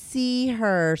you see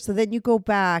her, so then you go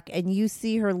back and you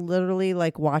see her literally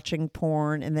like watching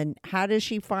porn, and then how does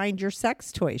she find your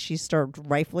sex toys? She started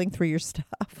rifling through your stuff.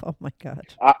 Oh my God.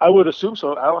 I would assume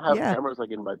so. I don't have Yeah. cameras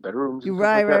like in my bedrooms and You're stuff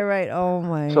right, like right, that. right. Oh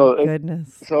my So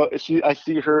goodness. I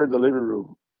see her in the living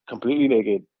room, completely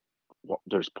naked.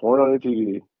 There's porn on the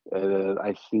TV, and then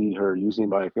I see her using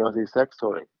my fiance's sex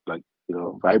toy, like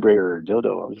vibrator or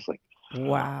dildo. I was just like,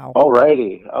 Wow.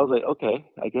 alrighty. I was like, okay,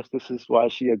 I guess this is why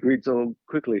she agreed so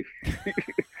quickly.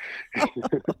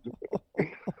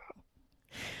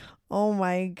 Oh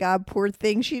my God, poor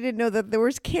thing. She didn't know that there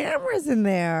was cameras in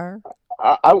there.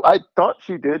 I thought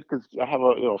she did because I have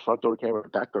a front door camera,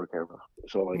 back door camera.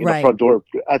 So like in the Right. front door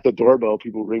at the doorbell,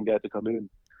 people ring that to come in.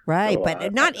 Right. So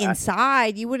But not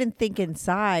inside. You wouldn't think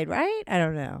inside, right? I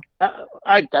don't know.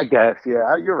 I guess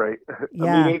yeah, you're right. I mean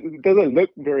Yeah. it doesn't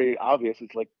look very obvious.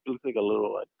 It's like it looks like a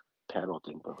little like panel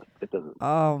thing, but like it doesn't.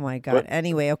 Oh my God. But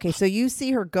Anyway, okay. So you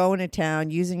see her going to town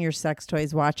using your sex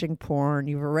toys, watching porn.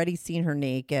 You've already seen her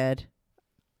naked.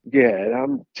 yeah, and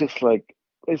I'm just like,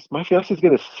 my fiance's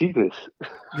gonna see this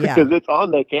Yeah. because it's on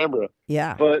the camera.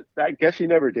 Yeah. But I guess she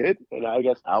never did, and I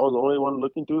guess I was the only one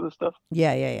looking through the stuff.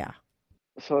 Yeah. Yeah. Yeah.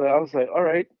 So I was like, all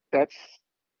right, that's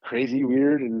crazy,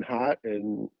 weird, and hot,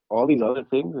 and all these other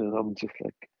things. And I'm just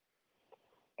like,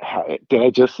 did I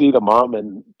just see the mom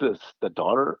and the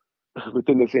daughter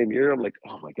within the same year? I'm like,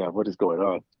 oh my God, what is going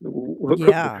on?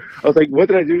 Yeah. I was like, what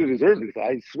did I do to deserve this?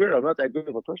 I swear I'm not that good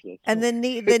of a person. And then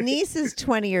the niece is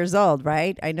 20 years old,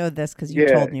 right? I know this because you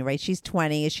Yeah. told me, right? She's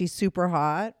 20. Is she super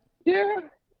hot? Yeah.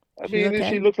 I She's mean, okay?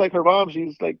 she looks like her mom.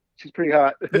 She's pretty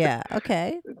hot. Yeah.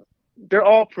 Okay. They're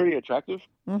all pretty attractive.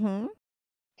 Mm-hmm.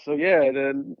 So yeah, and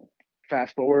then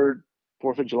fast forward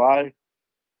 4th of July,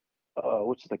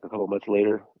 which is like a couple months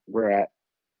later, we're at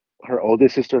her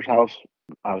oldest sister's house.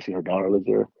 Obviously, her daughter lives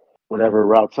there. Whenever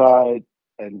we're outside,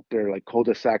 and their like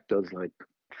cul-de-sac does like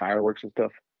fireworks and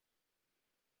stuff.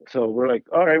 So we're like,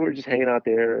 all right, we're just hanging out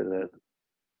there, and then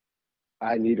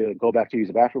I need to go back to use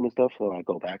the bathroom and stuff. So I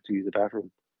go back to use the bathroom.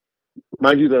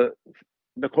 Mind you, the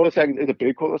cul-de-sac is a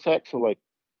big cul-de-sac, so like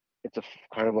it's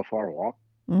kind of a far walk.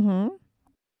 Mm-hmm.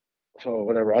 So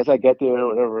whatever, as I get there,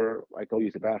 whatever, I go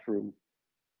use the bathroom,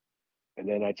 and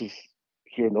then I just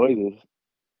hear noises,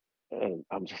 and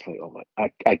I'm just like, oh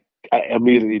my! I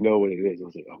immediately know what it is. I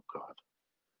was like, oh God.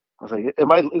 I was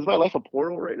like, is my life a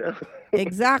portal right now?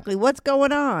 Exactly. What's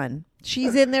going on?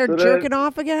 She's in there So jerking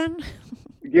off again?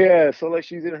 yeah, so like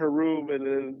she's in her room, and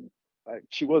then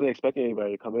she wasn't expecting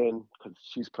anybody to come in because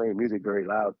she's playing music very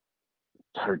loud.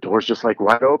 Her door's just like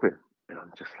wide open, and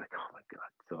I'm just like, oh my God.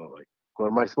 So like, what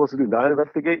am I supposed to do? Not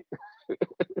investigate?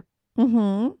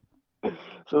 Mm-hmm.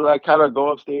 So I kind of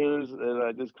go upstairs and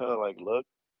I just kind of like look,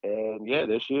 and yeah,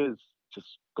 there she is, just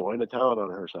going to town on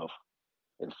herself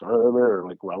in front of the mirror,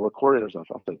 like while recording herself.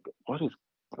 I was like, what is?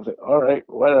 I was like, all right,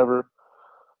 whatever.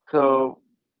 So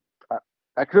I,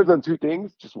 I could have done two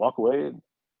things, just walk away,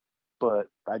 but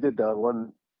I did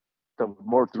the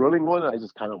more thrilling one. I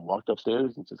just kind of walked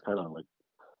upstairs and just kind of like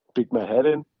peeked my head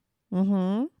in,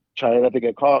 Mm-hmm. trying not to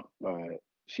get caught.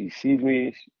 She sees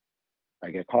me, I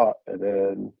get caught, and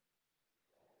then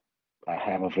I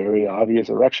have a very obvious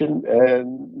erection,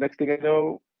 and next thing I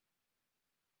know,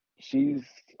 she's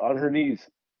on her knees.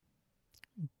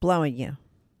 Blowing you.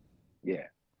 Yeah.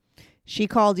 She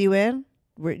called you in?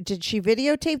 Did she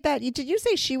videotape that? Did you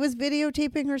say she was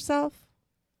videotaping herself?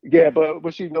 Yeah, but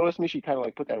when she noticed me, she kind of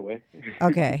like put that away.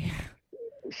 Okay.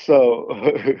 So,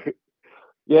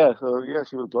 so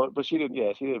she was blowing, but she didn't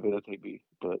videotape me.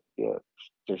 But yeah,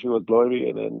 so she was blowing me,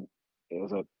 and then it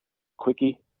was a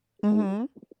quickie. Mm-hmm.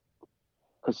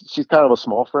 Because she's kind of a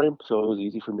small frame, so it was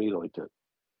easy for me to like to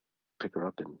pick her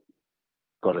up and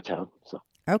go to town. So.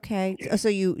 Okay. So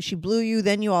she blew you,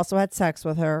 then you also had sex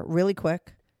with her really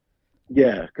quick.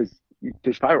 Yeah, because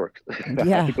there's fireworks. I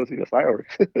Yeah. have to go see the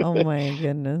fireworks. Oh my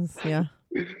goodness. Yeah.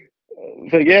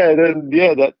 So yeah, then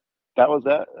yeah, that was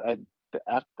that.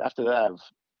 After that,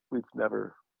 we've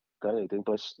never done anything.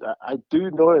 But I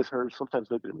do notice her sometimes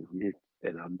looking at me weird,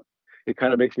 and it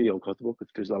kind of makes me uncomfortable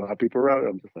because there's a lot of people around. And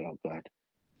I'm just like, oh God.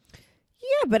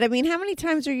 Yeah, but I mean, how many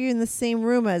times are you in the same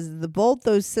room as both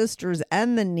those sisters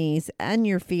and the niece and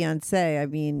your fiance? I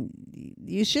mean,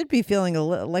 you should be feeling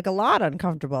like a lot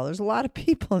uncomfortable. There's a lot of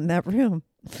people in that room,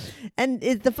 and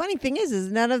the funny thing is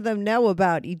none of them know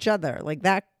about each other. Like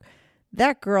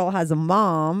that girl has a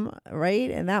mom, right?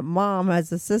 And that mom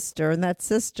has a sister, and that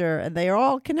sister, and they are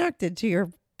all connected to your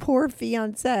poor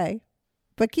fiance.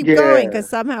 But keep going, because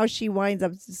somehow she winds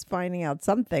up just finding out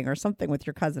something with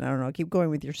your cousin. I don't know. Keep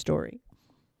going with your story.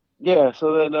 Yeah,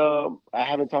 so then I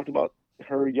haven't talked about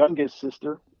her youngest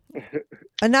sister.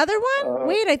 Another one?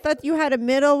 Wait, I thought you had a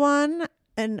middle one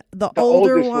and the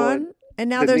older oldest one, and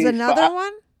now the there's niece, another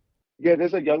one? Yeah,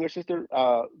 there's a younger sister.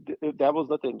 That was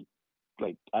nothing.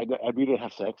 Like we didn't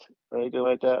have sex or anything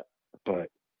like that, but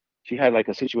she had like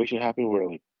a situation happen where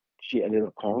like she ended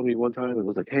up calling me one time and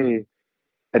was like, "Hey,"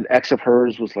 an ex of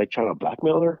hers was like trying to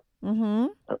blackmail her. Mm-hmm.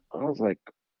 I was like,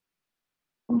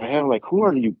 man, like who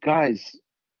are you guys?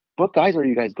 What guys are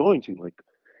you guys going to? Like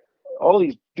all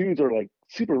these dudes are like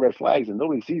super red flags and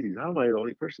nobody sees these. How am I the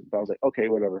only person? But I was like, okay,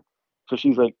 whatever. So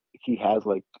she's like, he has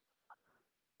like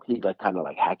he like kind of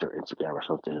like hacked her Instagram or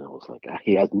something. And I was like,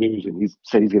 he has news and he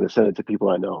said he's gonna send it to people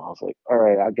I know. I was like, all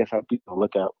right, I guess I'll be on the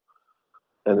lookout.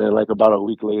 And then like about a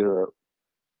week later,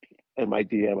 in my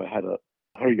DM, I had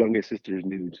her youngest sister's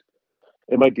nudes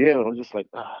in my DM. I'm just like,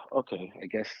 okay, I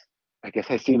guess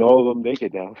I've seen all of them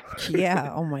naked now.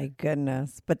 Yeah. Oh my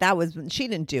goodness. But that was she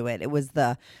didn't do it. It was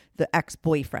the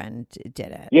ex-boyfriend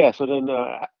did it. Yeah. So then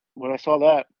when I saw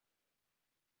that,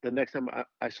 the next time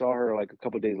I saw her like a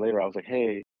couple of days later, I was like,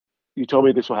 hey, you told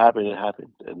me this will happen. It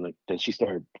happened. And like then she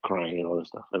started crying and all this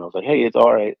stuff. And I was like, hey, it's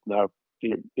all right. Now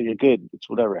you're good. It's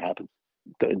whatever happened.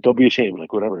 Don't be ashamed.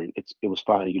 Like whatever. It was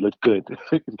fine. You look good.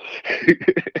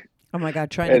 Oh my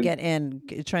God, trying to get in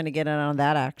on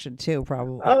that action too,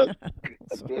 probably.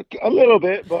 A little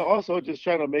bit, but also just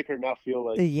trying to make her not feel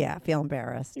like Yeah, feel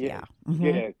embarrassed. Yeah.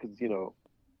 Mhm. yeah, because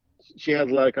she has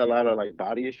like a lot of like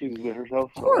body issues with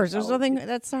herself. Of course, there's nothing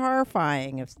that's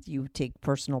horrifying if you take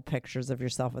personal pictures of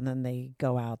yourself and then they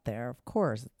go out there. Of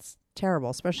course, it's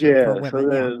terrible, especially for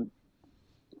women.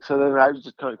 So then I was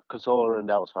just kind of console her, and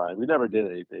that was fine. We never did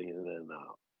anything, and then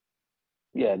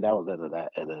and that was the end of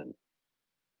that. And then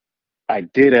I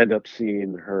did end up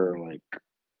seeing her like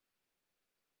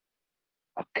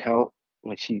account,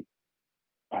 like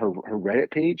her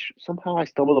Reddit page. Somehow I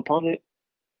stumbled upon it,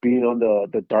 being on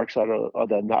the dark side of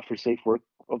the not for safe work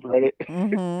of Reddit.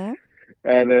 Mm-hmm.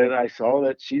 And then I saw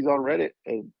that she's on Reddit,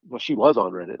 and well, she was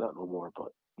on Reddit, not no more,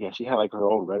 but yeah, she had like her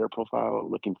own Reddit profile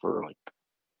looking for like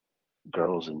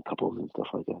girls and couples and stuff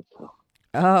like that. So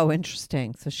Oh,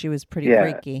 interesting. So she was pretty yeah,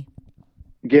 freaky.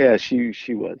 yeah, she was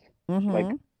like Mm-hmm.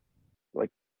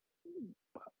 like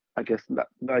I guess not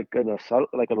like in a subtle,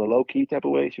 like in a low key type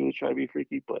of way. She was trying to be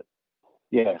freaky, but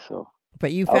yeah. So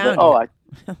But you I was like,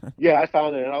 found it. I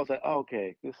found it, and I was like, oh,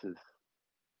 okay, this is.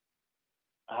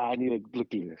 I need to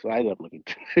look through this. So I ended up looking.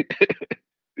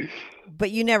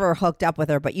 But you never hooked up with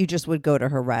her, but you just would go to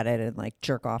her Reddit and like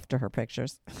jerk off to her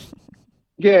pictures.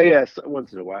 Yeah, so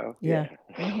once in a while. Yeah.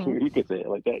 Yeah. Mm-hmm. You could say it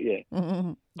like that. Yeah.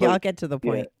 Mm-hmm. But, Yeah, I'll get to the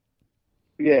point.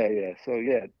 yeah. So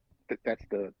yeah, that's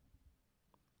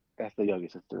the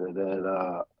youngest sister, and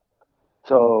then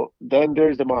so then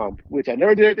there's the mom, which I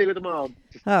never did anything with the mom.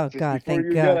 Oh Just God, before thank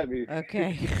you yell God. at me.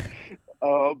 Okay.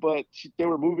 But they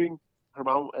were moving. Her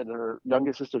mom and her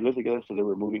youngest sister lived together, so they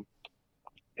were moving,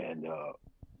 and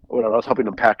whatever. I was helping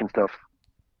them pack and stuff,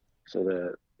 so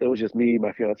that it was just me,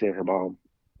 my fiance, and her mom.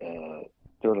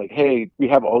 They were like, "Hey, we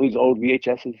have all these old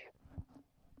VHSs.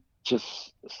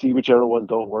 Just see whichever ones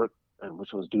don't work and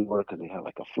which ones do work, because they had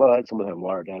like a flood, some of them had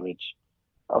water damage."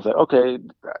 I was like, "Okay,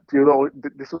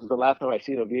 this was the last time I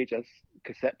seen a VHS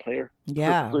cassette player."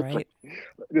 Yeah, Like, right.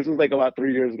 this was like about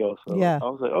 3 years ago. So Yeah. I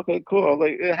was like, "Okay, cool." I was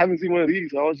like, "I haven't seen one of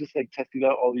these." I was just like testing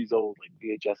out all these old like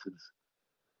VHSs,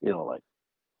 like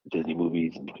Disney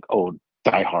movies and like old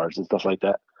Die Hards and stuff like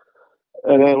that.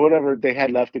 And then whatever they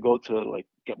had left to go to like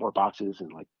get more boxes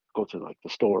and like go to like the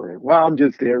store. And while I'm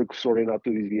just there sorting out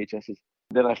through these VHSs,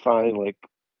 then I find like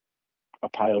a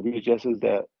pile of VHSs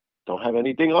that don't have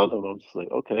anything on them. I'm just like,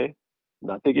 okay,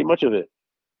 not thinking much of it.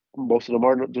 Most of them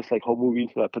are just like home movies,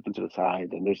 so I put them to the side.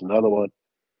 And there's another one,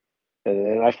 and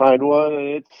then I find one, and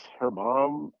it's her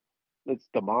mom. It's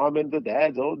the mom and the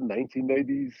dad's old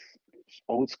 1990s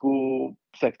old school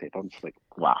sex tape. I'm just like,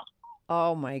 wow.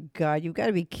 Oh my God, you got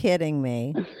to be kidding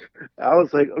me. I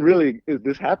was like, really, is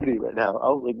this happening right now? I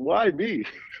was like, why me?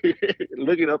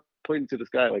 Looking up, pointing to the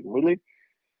sky, like, really?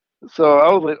 So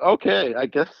I was like, okay, I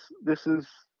guess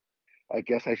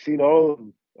I've seen all of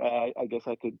them. I guess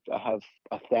I have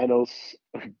a Thanos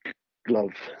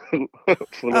glove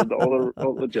full of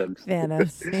all the gems.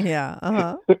 Thanos. Yeah.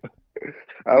 Uh-huh.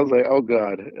 I was like, oh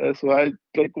god. So I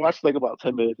like watched like about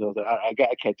 10 minutes. And I was like,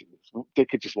 I can't do this. They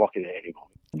could just walk in at any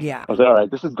moment. Yeah. I was like, all right,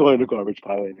 this is going in the garbage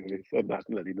pile anyway, so I'm not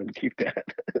letting them keep that.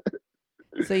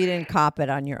 So you didn't cop it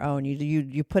on your own.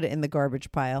 You put it in the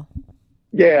garbage pile.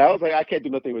 Yeah, I was like, I can't do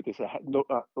nothing with this. Like,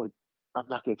 I'm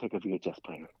not going to take a VHS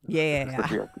player. Yeah.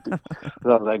 So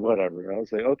I was like, whatever. I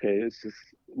was like, okay, it's just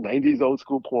 90s old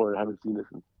school porn. I haven't seen this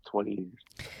in 20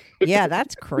 years. Yeah,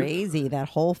 that's crazy. That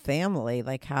whole family,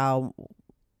 like how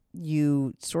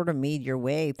you sort of made your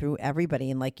way through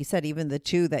everybody. And like you said, even the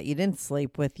two that you didn't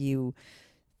sleep with, you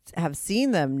have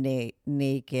seen them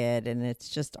naked. And it's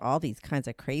just all these kinds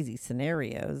of crazy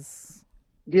scenarios.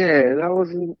 Yeah, and I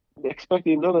wasn't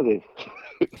expecting none of this.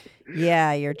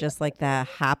 Yeah, you're just like that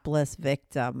hapless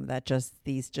victim that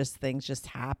these things just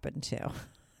happen to.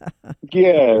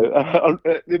 Yeah,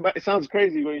 it sounds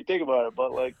crazy when you think about it,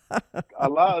 but like a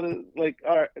lot of it, like,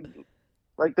 all right,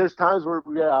 like there's times where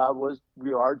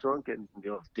we are drunk and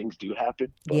things do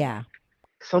happen. But Yeah.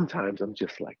 sometimes I'm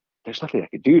just like, there's nothing I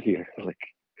could do here. Like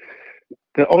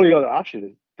the only other option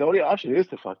is the only option is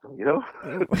to fuck them, you know?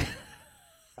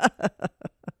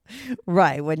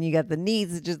 Right. When you got the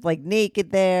needs just like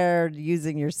naked there,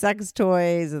 using your sex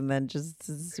toys, and then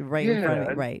just right in front of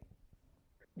Yeah, you. Right.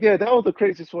 yeah, that was the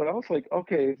craziest one. I was like,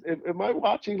 okay, am I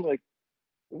watching like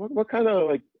what kind of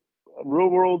like real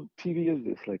world TV is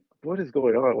this? Like, what is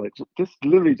going on? Like, this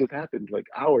literally just happened like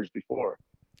hours before.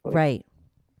 Like, Right.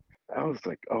 I was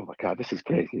like, oh my God, this is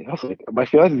crazy. I was like, my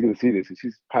fiance is gonna see this and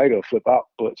she's probably gonna flip out,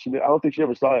 but I don't think she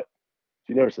ever saw it.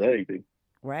 She never said anything.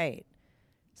 Right.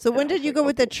 So And when I did was you like, go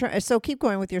with okay. so keep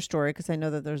going with your story, because I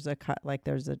know that there's a cut, like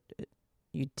there's a,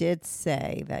 you did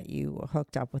say that you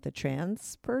hooked up with a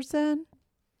trans person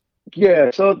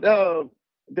Yeah, so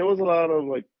there was a lot of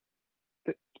like,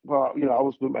 well, I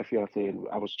was with my fiance and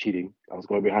I was cheating. I was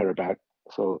going behind her back.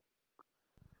 So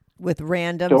with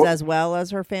randoms don't, as well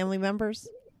as her family members.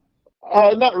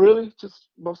 not really, just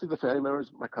mostly the family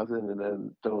members, my cousin, and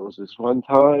then there was this one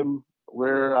time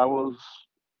where I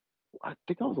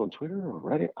think I was on Twitter or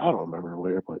Reddit. I don't remember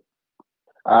where, but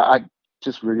I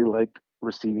just really like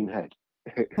receiving head.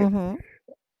 Mm-hmm.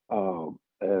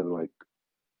 And like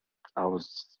I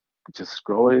was just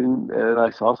scrolling and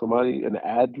I saw an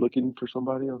ad looking for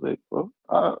somebody. I was like, well,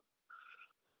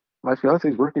 my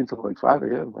fiance's working till like 5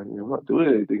 a.m. I mean, I'm not doing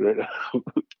anything right now.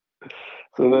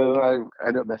 So then I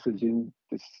ended up messaging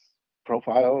this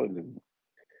profile, and then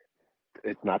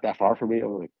it's not that far from me.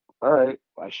 I'm like, all right.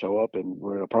 I show up and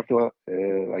we're in a parking lot,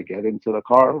 and I get into the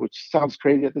car, which sounds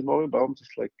crazy at this moment, but I'm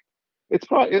just like, it's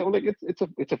probably like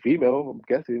it's a female. I'm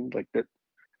guessing like that.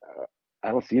 Uh,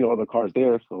 I don't see no other cars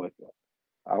there, so like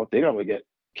I don't think I'm gonna get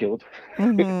killed.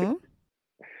 Mm-hmm.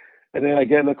 And then I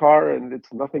get in the car, and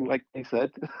it's nothing like they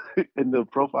said in the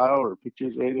profile or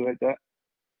pictures or anything like that.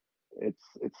 It's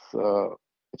it's uh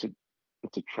it's a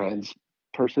it's a trans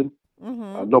person.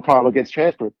 Mm-hmm. No problem against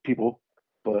trans people,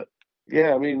 but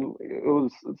yeah, I mean,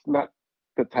 it's not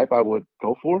the type I would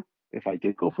go for if I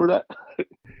did go for that.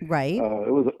 Right.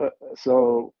 It was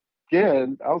so yeah,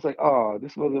 and I was like, oh,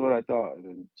 this wasn't what I thought. And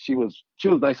then she was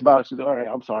nice about it. She's like, all right,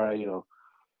 I'm sorry.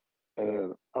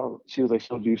 And she was like,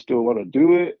 so do you still want to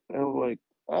do it? And I'm like,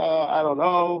 I don't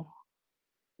know.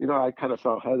 I kind of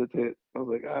felt hesitant. I was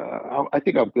like, I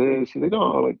think I'm good. She's like,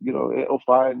 no, like, it'll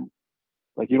fine.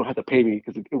 Like, you don't have to pay me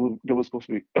because it was supposed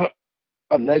to be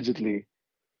allegedly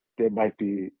there might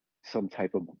be some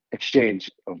type of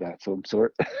exchange of that some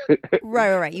sort.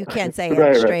 Right. You can't say it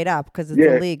Right, right. straight up because it's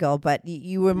Yeah, illegal, but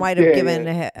you might have yeah, given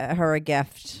yeah, her a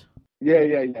gift.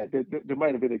 yeah. There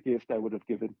might have been a gift I would have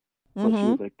given, but she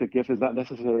Mm-hmm. was like, the gift is not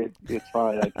necessary. It's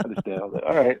fine. I understand. I was like,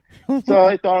 all right. So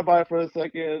I thought about it for a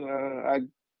second. I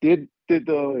did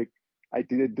the like, I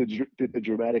did the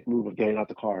dramatic move of getting out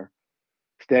the car,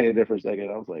 standing there for a second.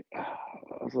 I was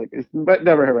like, it's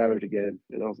never happened again.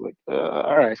 And I was like,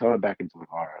 all right. So I went back into the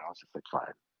car, and I was just like,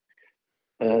 fine.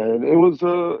 And it was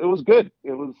good.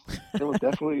 It was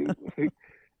definitely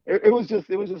it was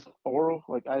just oral.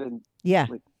 Like I didn't Yeah.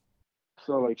 like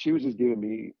so like she was just giving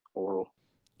me oral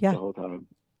the Yeah. whole time,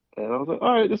 and I was like,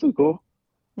 all right, this is cool.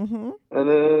 Mm-hmm. And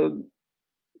then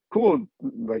cool,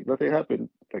 like nothing happened.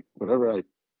 Like whatever,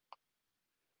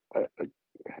 I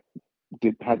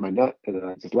did had my nut, and then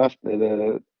I just left. And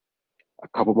then a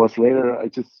couple months later, I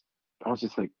was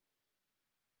just like,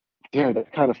 damn,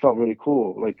 that kind of felt really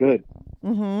cool, like good.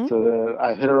 Mm-hmm. So then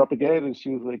I hit her up again, and she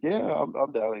was like, yeah,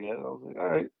 I'm down again. I was like, all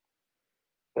right.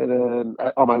 And then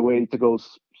on my way to go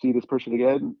see this person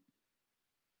again,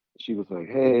 she was like,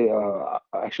 "Hey,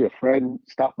 actually, a friend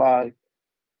stopped by,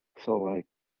 so like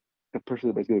the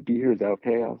person that's gonna be here, is that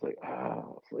okay?" I was like,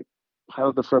 "How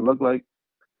does the friend look like?"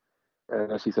 And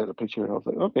then she sent a picture, and I was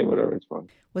like, "Okay, whatever, it's fine."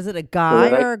 Was it a So guy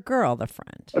then or a girl, the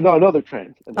friend? no, Oh, another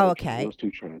trend. There okay. was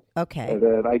two trends, Okay. and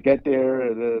then I get there,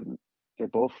 and then they're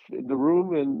both in the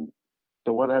room, and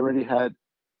the one I already had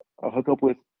a hookup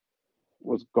with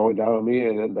was going down on me,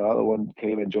 and then the other one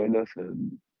came and joined us,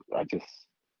 and I just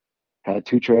had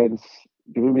two trends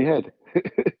giving me head.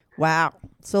 Wow.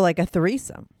 So like a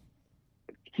threesome.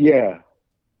 Yeah,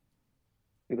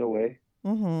 in a way.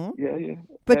 Mm-hmm. Yeah, yeah.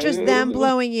 But And just it was, them it was,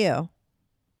 blowing you.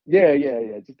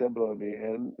 yeah. Just them blowing me,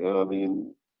 and I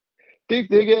mean, they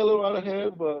get a little out of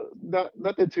hand, but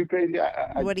nothing too crazy.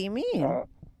 What do you mean?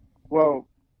 Well,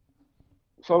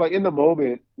 so like in the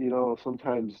moment,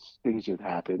 sometimes things just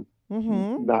happen,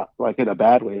 Mm-hmm. not like in a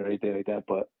bad way or anything like that.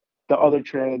 But the other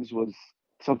trans was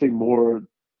something more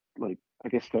like I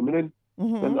guess feminine than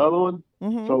Mm-hmm. the other one.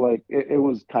 Mm-hmm. So like it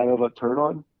was kind of a turn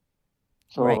on.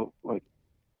 Right. So like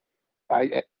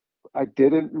I I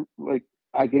didn't like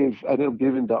I ended up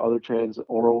giving the other trans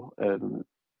oral and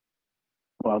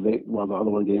while the other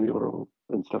one gave me oral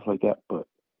and stuff like that. But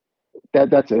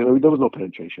that's it. I mean, there was no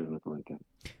penetration or anything like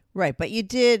that. Right, but you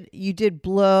did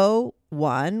blow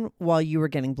one while you were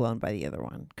getting blown by the other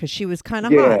one because she was kind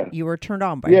of Yeah. hot. You were turned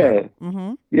on by Yeah. her.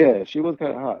 Mm-hmm. Yeah, she was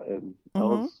kind of hot, and I Mhm.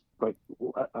 was like,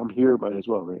 I'm here, might as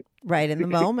well, right? Right in the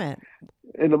moment.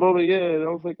 In the moment, yeah, and I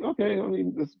was like, okay, I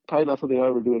mean, this is probably not something I'll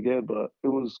ever do again, but it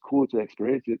was cool to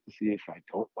experience it to see if I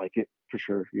don't like it for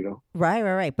sure, you know?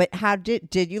 Right. But how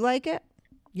did you like it?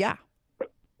 Yeah.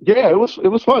 Yeah, it was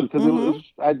fun because Mhm.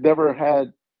 I'd never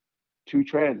had two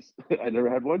trans. I never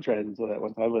had one trans until that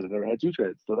one time, but I never had two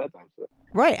trans until that time. So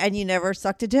Right, and you never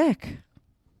sucked a dick.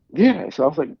 yeah, so I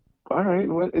was like, all right,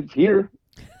 well, it's here.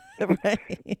 Right.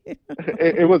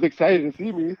 It was exciting to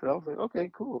see me, so I was like,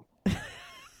 okay, cool.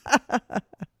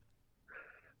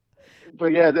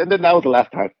 But yeah, and then that was the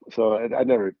last time. So I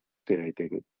never did anything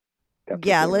with that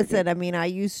Yeah, person ever listen, again. I mean, I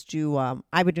used to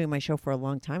I've been doing my show for a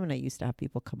long time and I used to have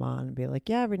people come on and be like,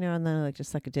 "Yeah, every now and then I like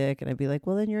just suck a dick." And I'd be like,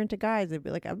 "Well, then you're into guys." They'd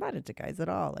be like, "I'm not into guys at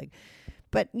all." Like,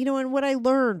 but you know, and what I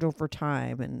learned over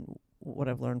time and what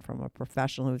I've learned from a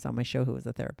professional who was on my show who was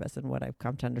a therapist and what I've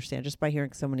come to understand just by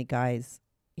hearing so many guys,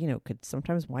 you know, could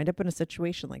sometimes wind up in a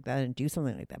situation like that and do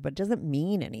something like that. But it doesn't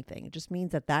mean anything. It just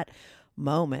means at that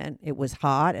moment it was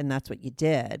hot and that's what you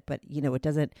did. But, you know, it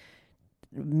doesn't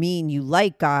mean you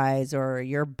like guys or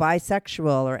you're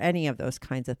bisexual or any of those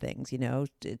kinds of things. You know,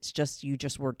 it's just you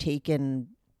just were taken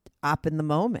up in the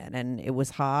moment and it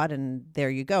was hot and there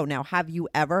you go. Now, have you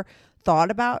ever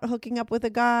thought about hooking up with a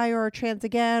guy or a trans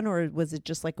again, or was it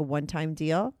just like a one-time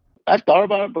deal? I've thought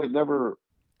about it, but never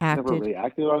Acted? really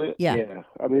acted on it. Yeah. Yeah,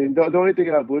 I mean, the only thing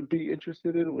I would be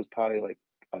interested in was probably like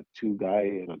a two guy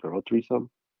and a girl threesome,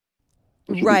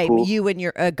 which would be Right, cool. you and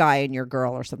your a guy and your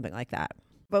girl or something like that.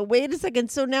 But wait a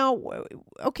second. So now,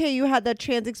 okay, you had that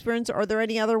trans experience. Are there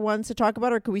any other ones to talk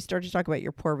about, or could we start to talk about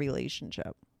your poor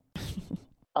relationship?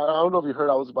 I don't know if you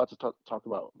heard, I was about to talk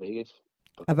about Vegas.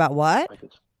 About what? I guess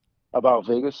about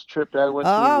Vegas trip that I went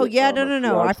to Oh, with yeah, my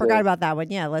no. I forgot fiance. about that one.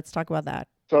 Yeah, let's talk about that.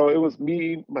 So it was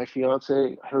me, my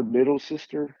fiance, her middle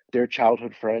sister, their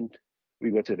childhood friend.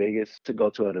 We went to Vegas to go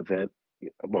to an event.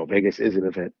 Well, Vegas is an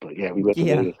event, but yeah, we went to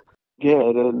Yeah. Vegas. Yeah,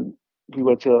 and then we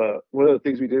went to one of the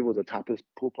things we did was a topless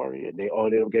pool party, and they all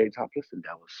ended up getting topless, and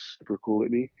that was super cool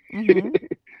with me. Mm-hmm.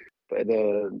 And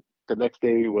then the next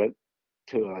day we went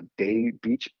to a day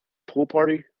beach pool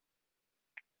party,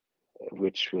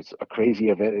 which was a crazy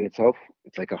event in itself.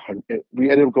 It's like 100. We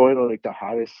ended up going on like the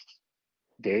hottest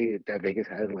day that Vegas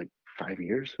had in like 5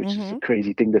 years, which is a Mm-hmm.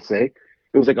 crazy thing to say.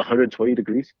 It was like 120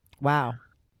 degrees. Wow.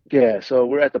 Yeah, so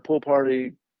we're at the pool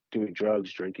party doing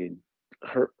drugs, drinking.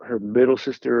 Her middle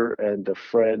sister and a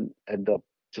friend end up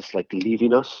just like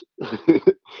leaving us.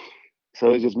 So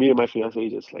it's just me and my fiance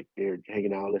just like they're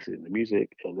hanging out, listening to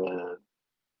music, and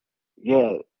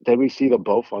yeah, then we see them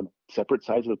both on separate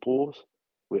sides of the pools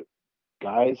with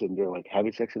guys, and they're like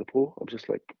having sex in the pool. I'm just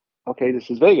like, okay, this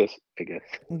is Vegas, I guess.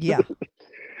 Yeah.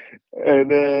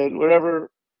 And then whenever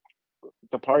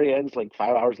the party ends, like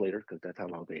 5 hours later, because that's how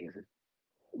long Vegas is,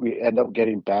 we end up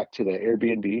getting back to the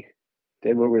Airbnb.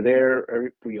 Then when we're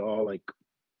there, we all like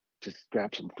just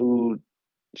grab some food,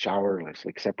 shower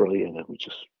like separately, and then we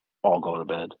just all go to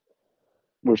bed.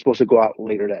 We were supposed to go out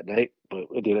later that night, but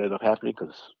it didn't end up happening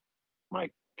because my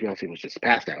fiance was just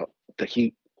passed out, the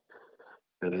heat.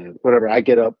 And then whenever I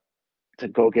get up to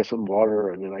go get some water,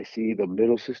 and then I see the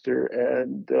middle sister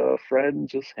and a friend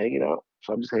just hanging out.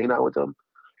 So I'm just hanging out with them.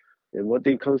 And one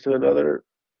thing comes to another.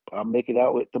 I'm making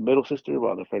out with the middle sister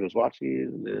while the friend is watching,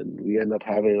 and then we end up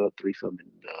having a threesome.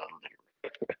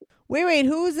 And Wait.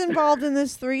 Who's involved in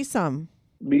this threesome?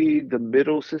 me, the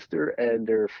middle sister, and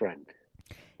their friend,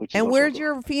 which is And also where's a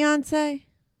girl, your fiance?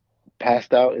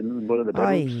 passed out in one of the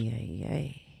Ay, bedrooms. ay,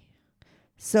 ay.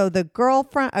 So the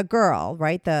girlfriend, a girl,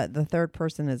 right? The third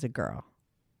person is a girl.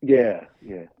 Yeah.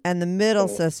 And the middle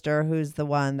So sister, who's the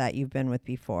one that you've been with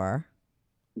before.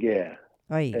 yeah,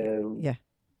 Ay, and yeah.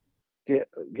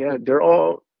 yeah.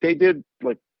 They did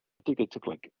like I think they took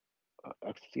like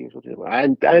ecstasy or something. I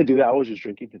didn't do that. I was just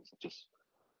drinking. It's just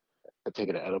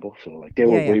taking an edible. So like they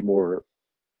were Yeah. way more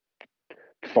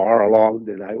far along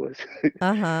than I was.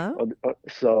 Uh-huh.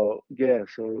 So yeah,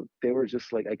 so they were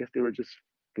just like I guess they were just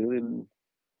feeling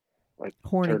like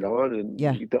Horny. turned on and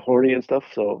Yeah. the horny and stuff.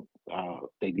 So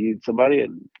they needed somebody,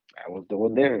 and I was the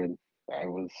one there, and I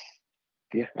was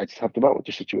I just helped them out with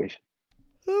the situation.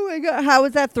 Oh my God. How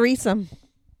was that threesome?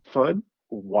 Fun,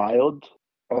 wild.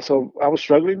 Also, I was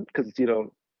struggling because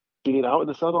being out in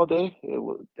the sun all day,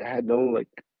 I had no like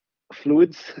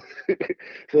fluids,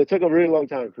 so it took a really long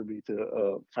time for me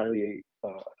to finally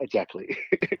ejaculate.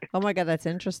 Oh my God, that's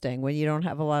interesting. When you don't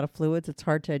have a lot of fluids, it's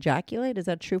hard to ejaculate. Is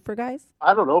that true for guys?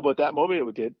 I don't know, but that moment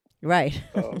it did. Right.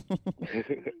 Um,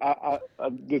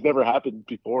 this never happened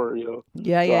before, Yeah, So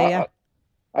yeah, yeah.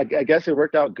 I guess it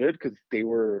worked out good because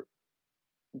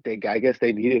I guess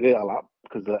they needed it a lot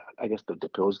because I guess the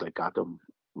pills like got them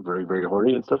very very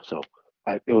horny and stuff. So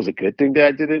it was a good thing that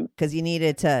I didn't. Because you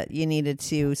needed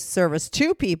to service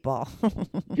two people.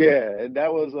 Yeah, and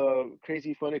that was a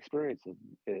crazy fun experience. And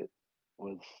it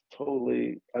was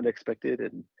totally unexpected,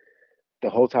 and the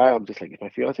whole time I'm just like, if my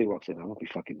fiance walks in, I'm gonna be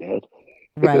fucking dead.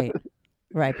 Right.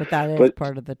 Right. But that is But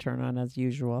part of the turn on as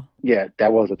usual. yeah,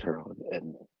 that was a turn on,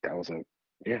 and that was a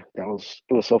yeah, that was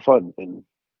it was so fun, and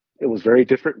it was very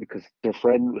different because their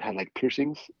friend had like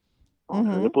piercings on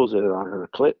her Mm-hmm. nipples and on her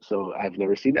clit, so I've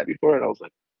never seen that before, and I was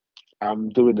like, I'm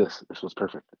doing this. This was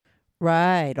perfect.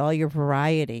 Right. All your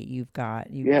variety you've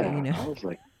got. You Yeah, know, I was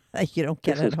like, that you don't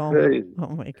get this at is home. crazy. Oh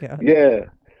my God. Yeah,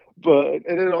 but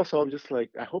and then also I'm just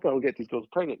like, I hope I don't get these girls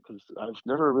pregnant because I've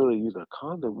never really used a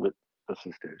condom with the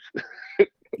sisters.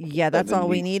 Yeah, And that's then all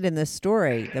we these, need in this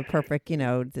story. The perfect,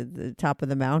 the top of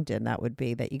the mountain. That would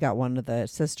be that you got one of the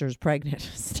sisters pregnant.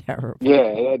 It's terrible.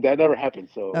 yeah, that never happened.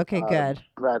 So Okay, I'm good.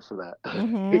 glad for that.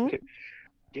 Mm-hmm.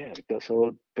 Yeah,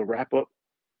 so the wrap up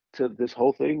to this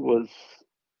whole thing was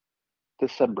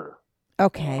December.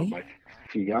 Okay. My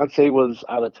fiance was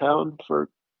out of town for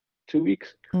 2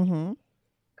 weeks, Mm-hmm.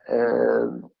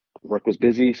 and work was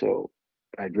busy, so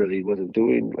I really wasn't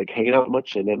doing like hanging out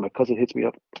much. And then my cousin hits me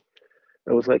up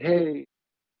and was like, "Hey,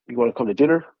 you want to come to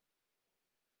dinner?"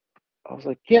 I was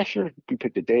like, "Yeah, sure." We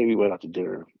picked a day. We went out to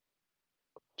dinner.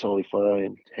 Totally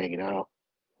fine, hanging out,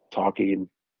 talking,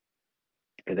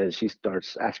 and then she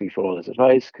starts asking me for all this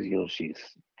advice because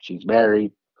she's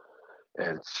married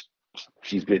and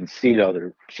she's been cheating on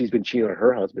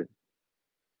her husband,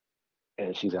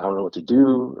 and she's like, I don't know what to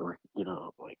do, or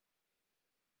like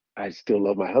I still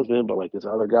love my husband, but like this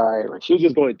other guy, like she was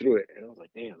just going through it, and I was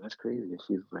like, damn, that's crazy. And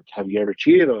she's like, have you ever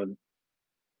cheated on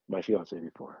my fiance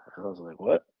before? And I was like,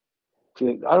 what? She's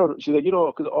like, I don't. She's like,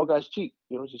 because all guys cheat.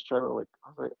 Just trying to like. I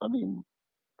was like, I mean,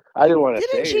 I didn't want to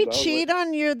Didn't say it, she but I was like, cheat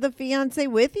on the fiance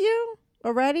with you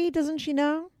already? Doesn't she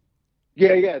know?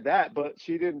 yeah, yeah, that. But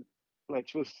she didn't like.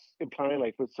 She was implying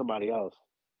like with somebody else,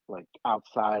 like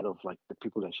outside of like the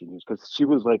people that she knew, because she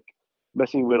was like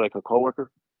messing with like a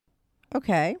coworker.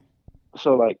 Okay.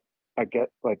 So like, I get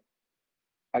like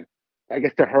I I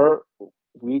guess to her,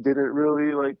 we didn't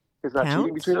really like. It's not cheating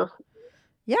Count? between us.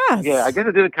 Yeah, I Yes. guess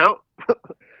it didn't count. So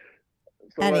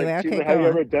like, Anyway, she's okay, like, "Have go you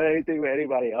ever on. done anything with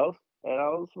anybody else?" And I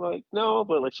was like, "No,"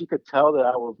 but like she could tell that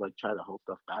I was like trying to hold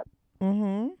stuff back,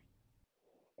 Mm-hmm.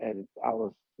 and I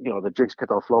was, the drinks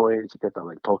kept on flowing. She kept on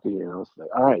like poking, and I was like,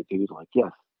 "All right, dude, like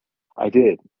yes, I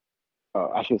did."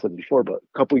 I should have said it before, but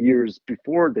a couple years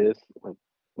before this, like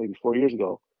maybe 4 years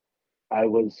ago, I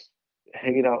was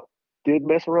hanging out. Did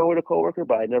mess around with a coworker,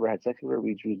 but I never had sex with her.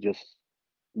 We would just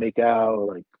make out,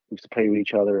 like we used to play with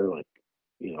each other, like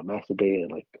masturbate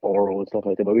and like oral and stuff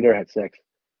like that. But we never had sex.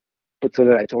 But so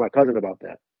then I told my cousin about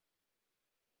that,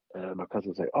 and my cousin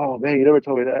was like, "Oh man, you never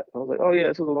told me that." I was like, "Oh yeah,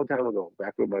 this was a long time ago,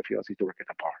 back when my fiance used to work at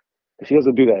the bar, and she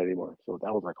doesn't do that anymore." So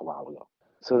that was like a while ago.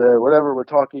 So then, whenever we're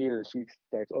talking, and she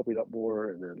starts opening up more,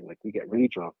 and then like we get really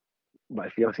drunk. My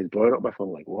fiance's blowing up my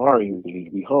phone like, "Where are you? You need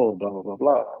to be home." Blah blah blah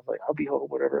blah. I was like, "I'll be home,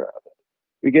 whatever."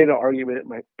 We get in an argument.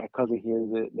 My cousin hears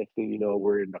it. Next thing you know,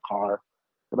 we're in the car,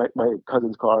 my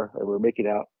cousin's car, and we're making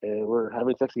out, and we're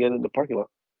having sex again in the parking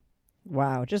lot.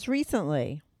 Wow. Just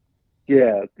recently.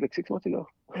 Yeah, like 6 months ago.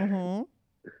 Mm-hmm.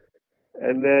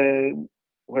 And then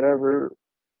whenever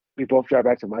we both drive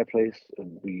back to my place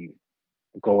and we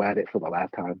go at it for the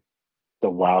last time, the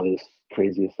wildest,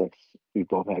 craziest sex we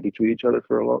both had between each other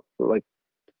for like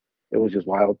it was just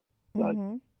wild. Like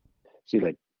Mm-hmm. she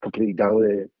like completely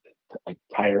dominated. I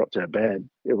tie her up to the bed.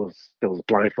 There was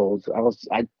blindfolds.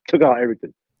 I took out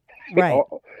everything. Right.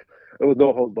 It was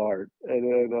no holds barred.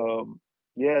 And then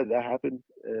yeah, that happened.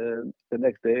 And the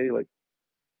next day, like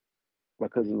my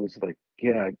cousin was like,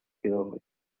 yeah, you know,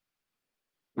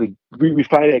 we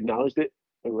finally acknowledged it,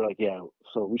 and we're like, yeah,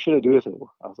 so we shouldn't do this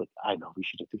anymore. I was like, I know we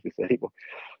shouldn't do this anymore.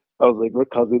 I was like, we're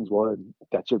cousins. One,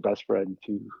 that's your best friend.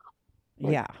 Two,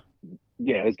 like, Yeah.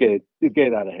 yeah, it's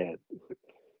getting out of hand.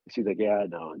 She's like, yeah, I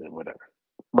know, and then whatever.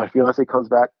 My fiance comes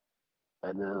back,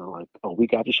 and then like a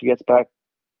week after she gets back,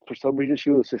 for some reason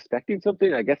she was suspecting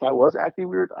something. I guess I was acting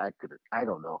weird. I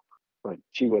don't know. Like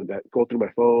she would go through my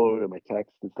phone and my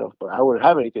texts and stuff, but I wouldn't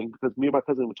have anything because me and my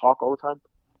cousin would talk all the time.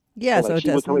 Yeah. So So like it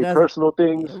she would tell me doesn't. personal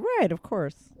things, Right. Of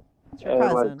course. It's your and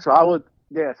like cousin. so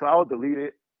I would delete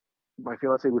it. My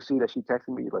fiance would see that she texted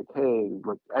me like, "Hey,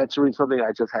 like answering something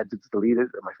I just had to delete it,"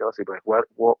 and my fiance would be like,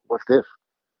 "What's this?"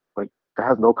 Like It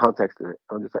has no context in it.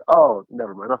 I'm just like, oh,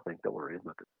 never mind, nothing. Don't worry, it's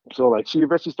nothing. So like she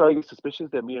eventually started getting suspicious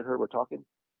that me and her were talking,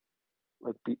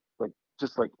 like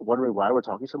just like wondering why we're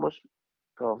talking so much.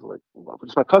 So I was like, well,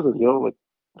 just my cousin, like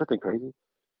nothing crazy.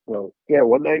 Well, yeah,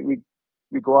 one night we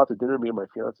go out to dinner, me and my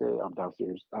fiance. I'm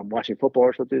downstairs. I'm watching football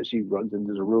or something. She runs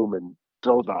into the room and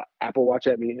throws the Apple Watch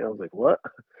at me. And I was like, what?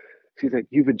 She's like,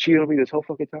 you've been cheating on me this whole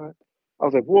fucking time? I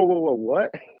was like, whoa, whoa, whoa,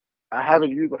 what? I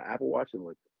haven't used my Apple Watch in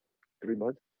like 3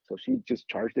 months. So she just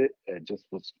charged it and just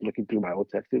was looking through my old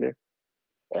text in there.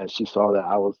 And she saw that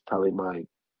I was telling my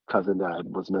cousin that I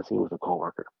was messing with a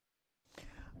coworker.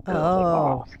 And I was like,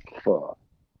 Oh, oh, fuck.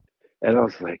 And I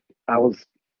was like,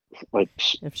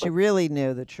 if she really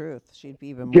knew the truth, she'd be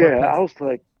even more yeah, pissed.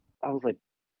 I was like,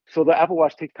 so the Apple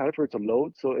Watch takes time for it to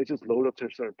load. So it just loaded up to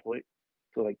a certain point.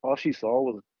 So like all she saw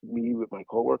was me with my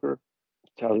coworker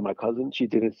telling my cousin. She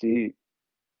didn't see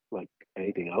like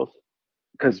anything else.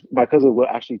 Because my cousin will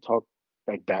actually talk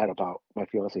like bad about my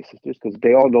fiance's sisters because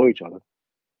they all know each other.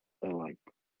 And like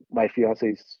my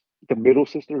fiance's the middle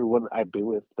sister, who one I've been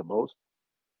with the most,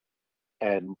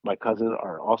 and my cousin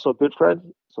are also good friends.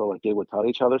 So like they would tell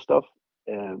each other stuff,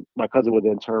 and my cousin would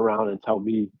then turn around and tell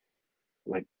me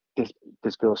like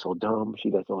this girl's so dumb.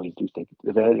 She doesn't always do take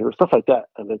advantage or stuff like that,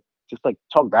 and then just like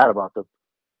talk bad about them.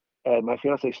 And my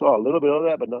fiance saw a little bit of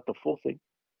that, but not the full thing.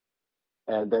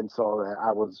 And then saw that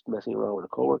I was messing around with a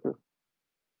coworker,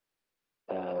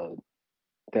 and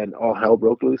then all hell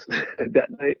broke loose that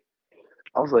night.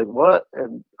 I was like, what?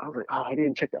 And I was like, oh, I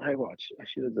didn't check the iWatch. I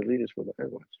should have deleted from the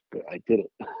iWatch, but I didn't.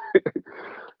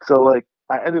 So like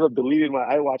I ended up deleting my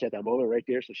iWatch at that moment right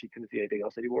there, so she couldn't see anything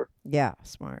else anymore. Yeah,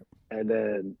 smart. And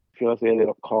then fiance ended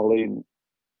up calling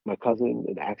my cousin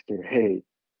and asked her, hey,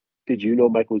 did you know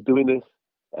Mike was doing this?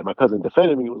 And my cousin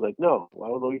defended me. Was like, no, I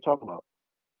don't know what you're talking about.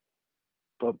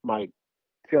 But my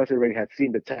fiance already had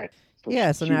seen the text, so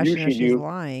Yeah, so she now knew she knows she she's knew.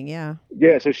 lying. Yeah.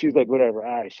 Yeah, so she's like, whatever.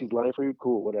 All right, she's lying for you.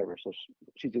 Cool, whatever. So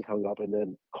she just hung up and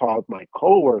then called my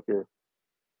coworker,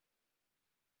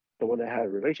 the one that I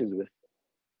had relations with,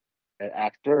 and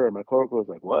asked her. And my coworker was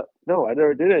like, what? No, I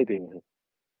never did anything with him.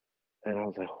 And I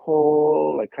was like,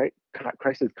 oh, like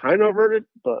Christ is kind of averted,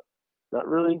 but not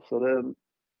really. So then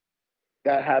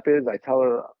that happens. I tell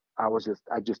her I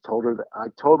just told her that I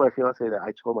told my fiance that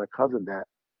I told my cousin that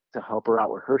to help her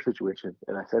out with her situation,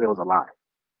 and I said it was a lie.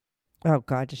 Oh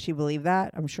God, does she believe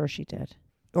that? I'm sure she did,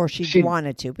 or she She,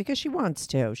 wanted to because she wants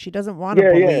to. She doesn't want to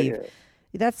yeah, yeah, believe. yeah.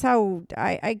 That's how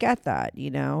I get that.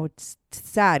 It's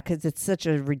sad because it's such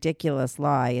a ridiculous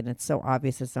lie and it's so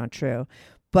obvious it's not true.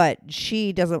 But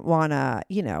she doesn't want to.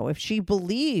 If she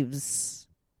believes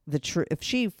the truth, if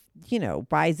she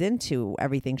buys into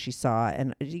everything she saw,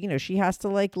 and she has to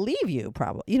like leave you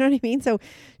probably. You know what I mean? So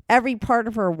every part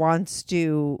of her wants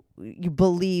to you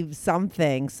believe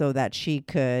something so that she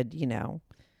could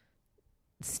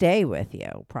stay with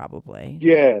you probably.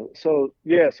 So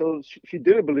she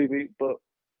didn't believe me, but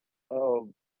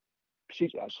um,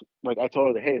 like I told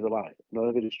her that hey, it's a lie. None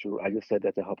of it is true. I just said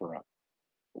that to help her out.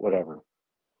 Whatever.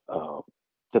 Um,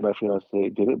 then my fiance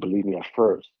didn't believe me at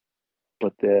first,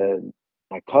 but then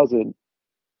my cousin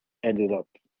ended up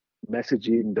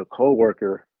messaging the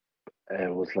coworker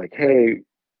and was like, "Hey,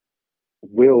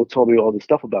 Will told me all this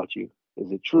stuff about you.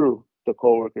 Is it true?" The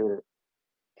coworker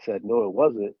said, "No, it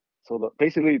wasn't." So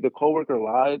basically, the coworker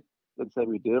lied and said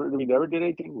we never did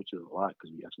anything, which is a lie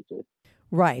because we actually did.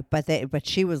 Right, but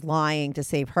she was lying to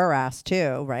save her ass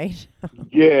too, right?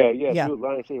 Yeah, yeah, she Yeah. was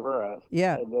lying to save her ass.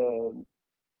 Yeah. And then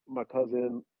my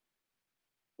cousin,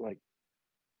 like,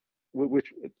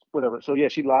 which whatever. So yeah,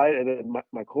 she lied, and then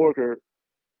my coworker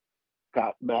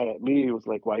got mad at me. It was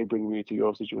like, "Why are you bringing me to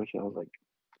your situation?" I was like,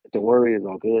 "Don't worry, it's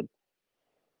all good."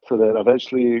 So then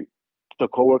eventually, the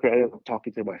coworker ended up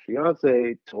talking to my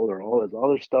fiance, told her all this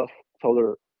other stuff, told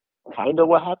her kind of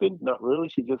what happened, not really.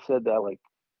 She just said that like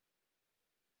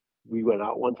we went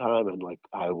out one time and like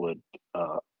I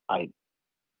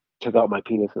took out my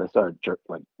penis and I started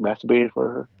like masturbating for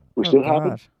her, which Oh did happen.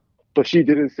 God. But she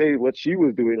didn't say what she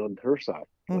was doing on her side.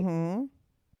 Mm-hmm.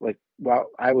 Like while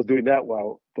I was doing that,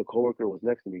 while the coworker was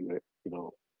next to me, with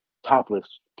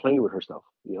topless, playing with herself.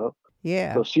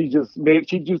 Yeah. So she just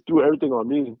threw everything on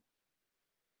me,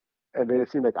 and made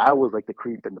it seem like I was like the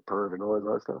creep and the perv and all this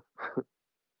other stuff.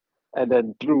 And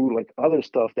then through like other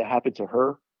stuff that happened to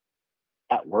her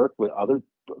at work with other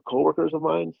coworkers of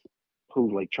mine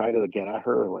who like tried to get at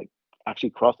her and like actually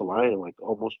crossed the line and like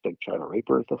almost like trying to rape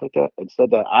her and stuff like that, and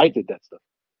said that I did that stuff.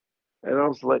 And I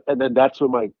was like, and then that's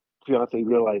when my fiance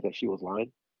realized that she was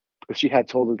lying because she had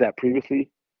told us that previously.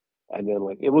 And then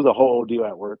like it was a whole deal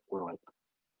at work where like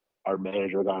our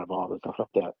manager got involved and stuff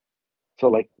like that. So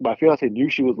like my fiance knew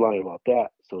she was lying about that.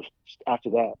 So after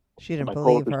that, She didn't my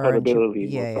believe coworker's her, and credibility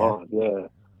was yeah, yeah. gone. Yeah.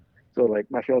 So like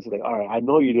my fiance was like, all right, I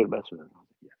know you didn't mess with her. I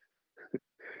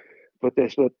was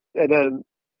like, yeah. And then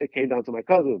it came down to my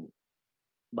cousin.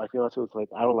 My fiance was like,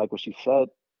 I don't like what she said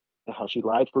and how she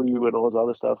lied for you and all this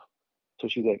other stuff. So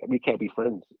she's like, we can't be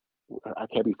friends. I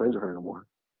can't be friends with her anymore.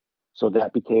 So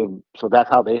that's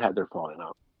how they had their falling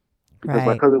out because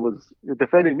my Right. cousin was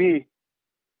defending me.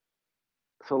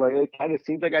 So like it kind of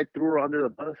seems like I threw her under the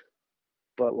bus,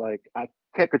 but like I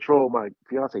can't control my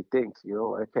fiance thinks,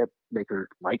 I can't make her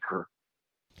like her.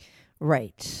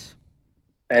 Right.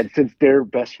 And since they're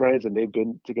best friends and they've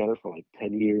been together for like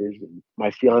 10 years, and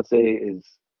my fiance is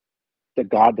the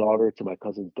goddaughter to my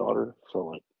cousin's daughter.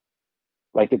 So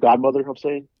like the godmother, I'm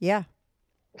saying. Yeah.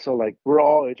 So like we're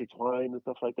all intertwined and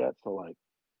stuff like that. So like,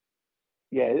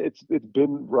 yeah, it's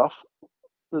been rough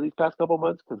for these past couple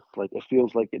months because like it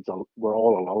feels like we're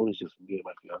all alone. It's just me and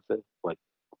my fiance. Like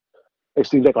it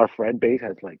seems like our friend base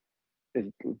has like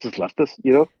is just left us.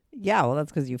 Yeah. Well,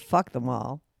 that's because you fucked them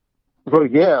all. Well,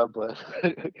 yeah, but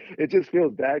it just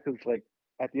feels bad because like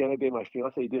at the end of the day, my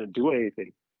fiance didn't do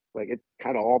anything. Like it's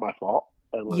kind of all my fault.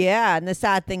 And like, Yeah, and the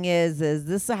sad thing is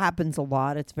this happens a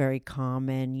lot. It's very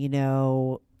common.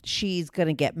 She's going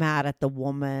to get mad at the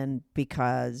woman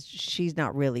because she's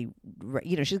not really,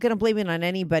 she's going to blame it on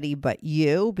anybody but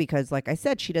you because, like I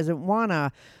said, she doesn't want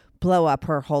to blow up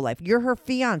her whole life. You're her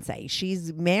fiance.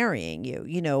 She's marrying you.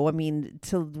 I mean,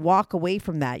 to walk away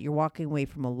from that, you're walking away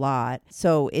from a lot.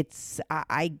 So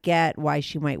I get why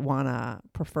she might want to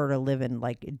prefer to live in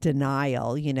like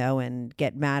denial, and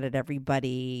get mad at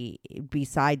everybody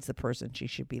besides the person she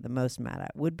should be the most mad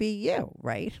at would be you,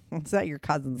 right? It's not your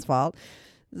cousin's fault.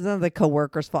 It's not the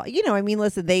coworker's fault. I mean,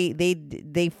 listen,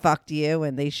 they fucked you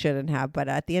and they shouldn't have. But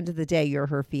at the end of the day, you're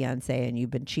her fiance and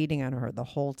you've been cheating on her the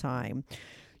whole time.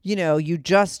 You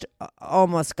just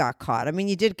almost got caught. I mean,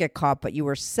 you did get caught, but you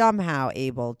were somehow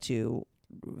able to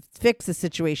fix the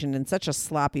situation in such a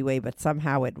sloppy way, but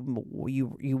somehow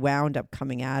you wound up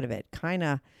coming out of it kind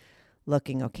of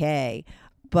looking okay.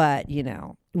 But,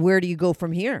 where do you go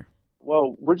from here?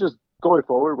 well, we're just going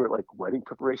forward with like wedding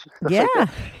preparations, stuff Yeah.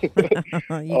 like that.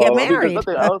 You get I mean, there's married.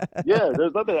 nothing else. Yeah,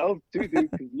 there's nothing else to do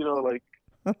because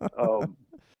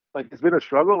like it's been a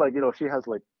struggle. Like she has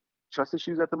like trust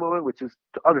issues at the moment, which is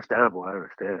understandable. I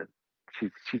understand.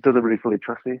 She doesn't really fully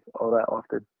trust me all that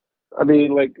often. I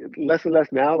mean, like less and less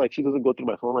now. Like she doesn't go through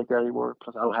my phone like that anymore.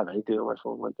 Plus, I don't have anything on my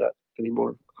phone like that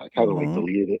anymore. I kind of like Mm-hmm.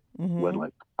 deleted it when Mm-hmm.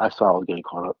 like I saw I was getting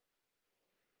caught up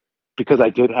because I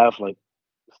did have like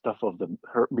stuff of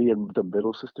me and the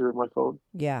middle sister in my phone.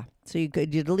 Yeah. So you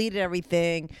deleted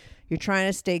everything. You're trying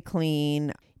to stay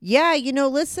clean. Yeah,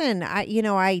 listen,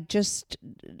 I just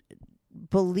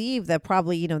believe that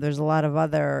probably, there's a lot of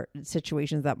other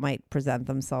situations that might present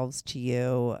themselves to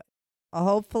you.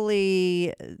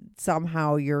 Hopefully,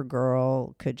 somehow your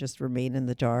girl could just remain in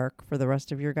the dark for the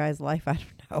rest of your guys' life. I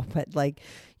don't know. But, like,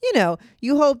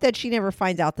 you hope that she never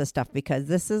finds out this stuff because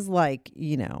this is like,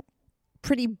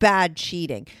 pretty bad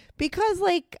cheating. Because,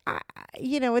 like,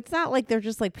 it's not like they're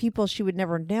just like people she would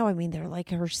never know. I mean, they're like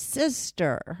her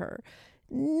sister, her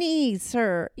niece,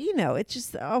 it's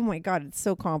just, oh my God, it's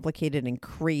so complicated and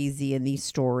crazy in these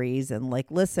stories. And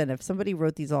like, listen, if somebody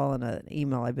wrote these all in an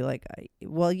email, I'd be like,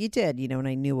 well, you did, and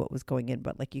I knew what was going in,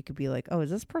 but like, you could be like, oh, is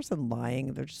this person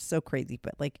lying? They're just so crazy.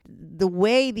 But like the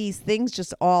way these things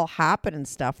just all happen and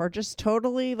stuff are just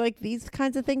totally like these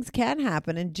kinds of things can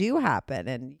happen and do happen.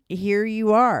 And here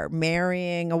you are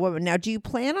marrying a woman. Now, do you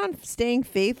plan on staying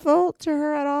faithful to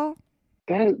her at all?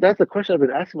 That's the question I've been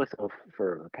asking myself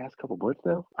for the past couple months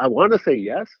now. I want to say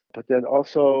yes, but then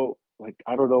also like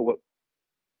I don't know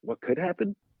what could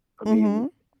happen. I Mm-hmm. mean,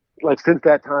 like since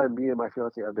that time, me and my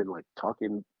fiance have been like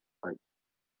talking like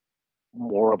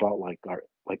more about like our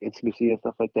like intimacy and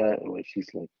stuff like that, and like she's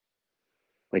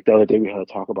like the other day we had a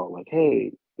talk about like,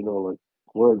 hey, like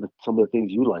what are some of the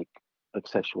things you like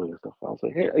sexually and stuff. I was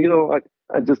like, hey, like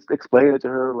I just explained it to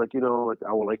her, like, like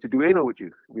I would like to do anal with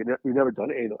you. We never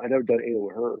done anal. I never done anal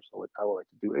with her, so like I would like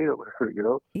to do anal with her.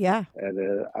 Yeah.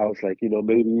 And I was like,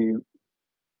 maybe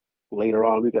later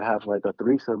on we could have like a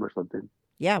threesome or something.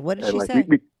 Yeah. What did And she like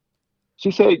say?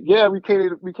 she said, yeah, we came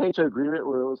to an agreement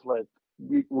where it was like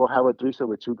we'll have a threesome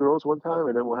with two girls one time,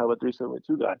 and then we'll have a threesome with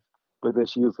two guys. But then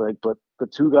she was like, but the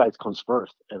two guys comes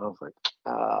first, and I was like,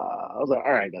 all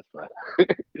right, that's fine.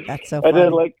 That's so And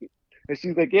then funny. like, and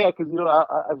she's like, yeah, because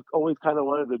I've always kind of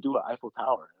wanted to do an Eiffel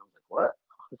Tower. And I was like, what?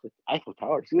 I was like, Eiffel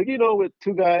Tower. She's like, with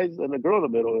two guys and a girl in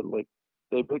the middle, and like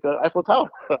they make an Eiffel Tower.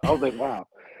 I was like, wow,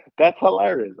 that's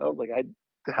hilarious. I was like,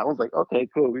 I was like, okay,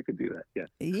 cool, we could do that. Yeah.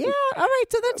 Yeah. All right.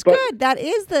 So that's But- good.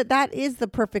 That is the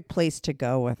perfect place to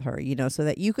go with her, so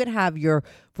that you could have your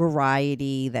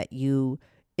variety that you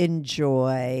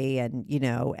enjoy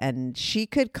and she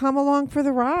could come along for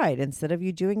the ride instead of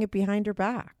you doing it behind her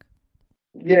back.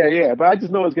 Yeah. But I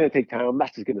just know it's going to take time. I'm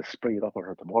not just going to spring it up on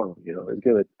her tomorrow.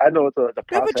 I know it's a No,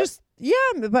 process.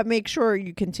 but make sure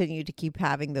you continue to keep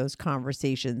having those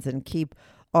conversations and keep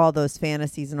all those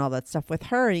fantasies and all that stuff with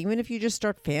her. And even if you just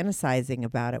start fantasizing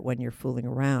about it when you're fooling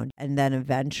around and then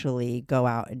eventually go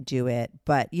out and do it.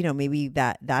 But, maybe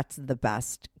that's the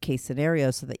best case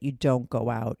scenario so that you don't go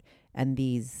out and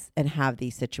have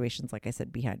these situations, like I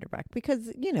said, behind her back. Because,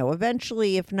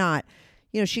 eventually, if not,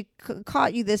 she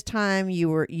caught you this time, you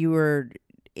were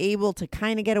able to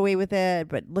kind of get away with it,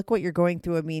 but look what you're going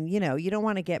through. I mean, you don't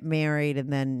want to get married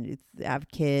and then have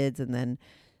kids and then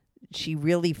she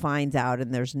really finds out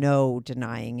and there's no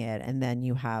denying it. And then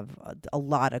you have a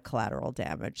lot of collateral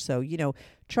damage. So,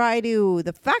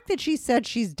 the fact that she said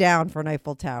she's down for an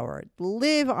Eiffel Tower,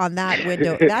 live on that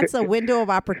window. That's a window of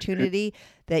opportunity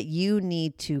that you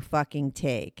need to fucking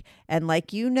take. And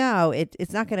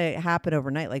it's not going to happen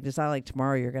overnight. Like, it's not like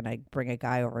tomorrow you're going to bring a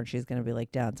guy over and she's going to be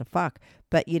like down to fuck.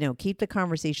 But, keep the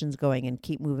conversations going and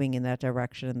keep moving in that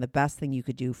direction. And the best thing you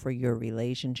could do for your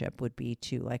relationship would be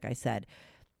to, like I said,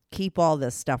 keep all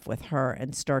this stuff with her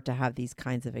and start to have these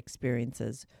kinds of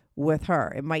experiences with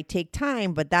her. It might take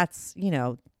time, but that's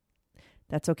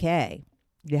okay.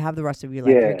 You have the rest of your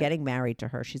life. Yeah. You're getting married to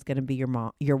her. She's going to be your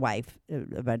mom, your wife,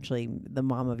 eventually the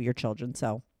mom of your children.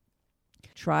 So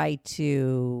try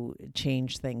to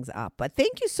change things up. But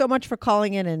thank you so much for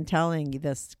calling in and telling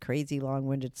this crazy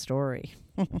long-winded story.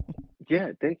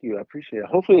 Yeah, thank you. I appreciate it.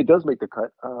 Hopefully it does make the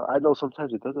cut. I know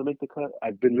sometimes it doesn't make the cut.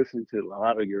 I've been listening to a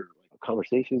lot of your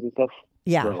conversations and stuff.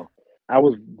 Yeah. So I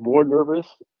was more nervous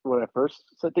when I first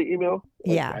sent the email.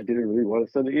 Yeah. I didn't really want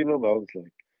to send the email, but I was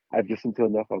like, I've listened to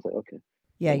enough. I was like, okay.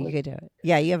 Yeah, I'm you like, could do it.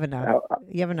 Yeah, you have enough.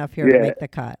 You have enough here yeah. to make the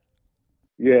cut.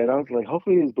 Yeah, and I was like,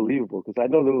 hopefully it's believable, because I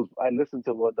know I listened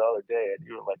to one the other day, and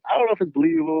you were like, I don't know if it's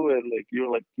believable, and like you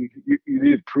were like, you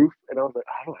needed proof, and I was like,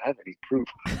 I don't have any proof.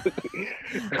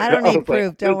 I don't need proof.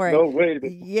 Like, don't worry. No way.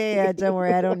 Yeah, don't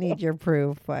worry. I don't need your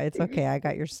proof. It's okay. I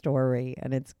got your story,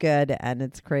 and it's good, and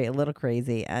it's a little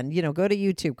crazy. And go to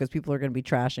YouTube because people are going to be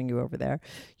trashing you over there.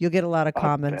 You'll get a lot of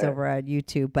comments over at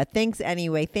YouTube. But thanks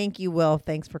anyway. Thank you, Will.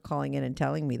 Thanks for calling in and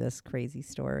telling me this crazy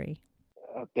story.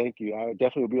 Thank you. I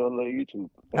definitely will be on the YouTube.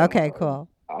 Okay, cool.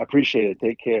 I appreciate it.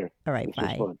 Take care. All right, This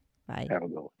bye. was fun. Bye. Have a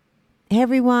good one. Hey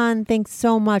everyone, thanks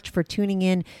so much for tuning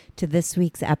in to this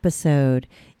week's episode.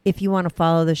 If you want to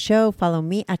follow the show, follow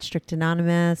me at Strict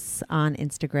Anonymous on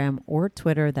Instagram or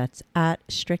Twitter. That's at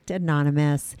Strict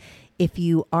Anonymous. If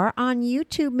you are on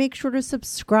YouTube, make sure to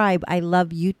subscribe. I love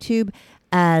YouTube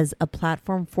as a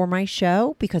platform for my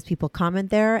show because people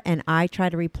comment there and I try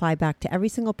to reply back to every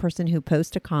single person who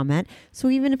posts a comment. So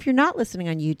even if you're not listening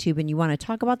on YouTube and you want to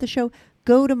talk about the show,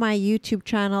 go to my YouTube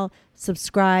channel,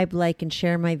 subscribe, like, and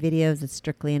share my videos. It's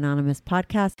Strictly Anonymous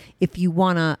Podcast. If you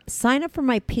want to sign up for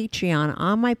my Patreon,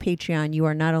 on my Patreon, you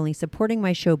are not only supporting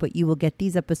my show, but you will get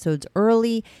these episodes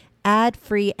early,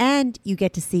 ad-free, and you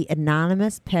get to see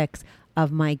anonymous pics of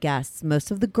my guests.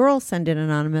 Most of the girls send in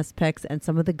anonymous pics and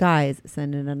some of the guys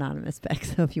send in anonymous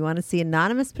pics. So if you want to see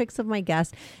anonymous pics of my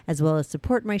guests as well as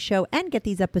support my show and get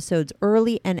these episodes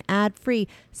early and ad-free,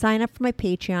 sign up for my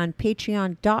Patreon,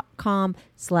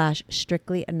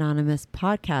 patreon.com/Strictly Anonymous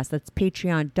Podcast. That's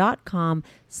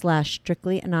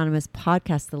patreon.com/Strictly Anonymous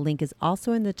Podcast. The link is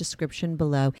also in the description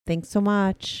below. Thanks so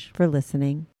much for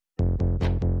listening.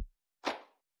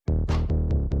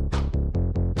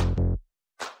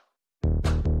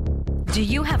 Do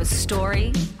you have a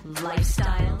story,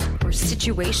 lifestyle, or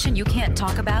situation you can't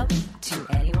talk about to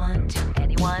anyone?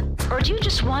 Or do you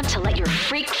just want to let your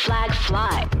freak flag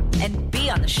fly and be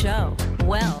on the show?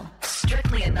 Well,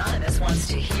 Strictly Anonymous wants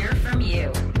to hear from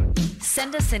you.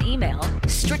 Send us an email,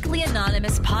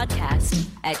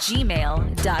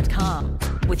 strictlyanonymouspodcast@gmail.com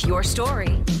with your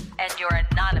story and your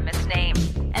anonymous name.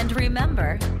 And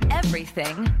remember,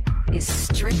 everything is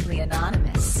strictly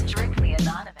anonymous.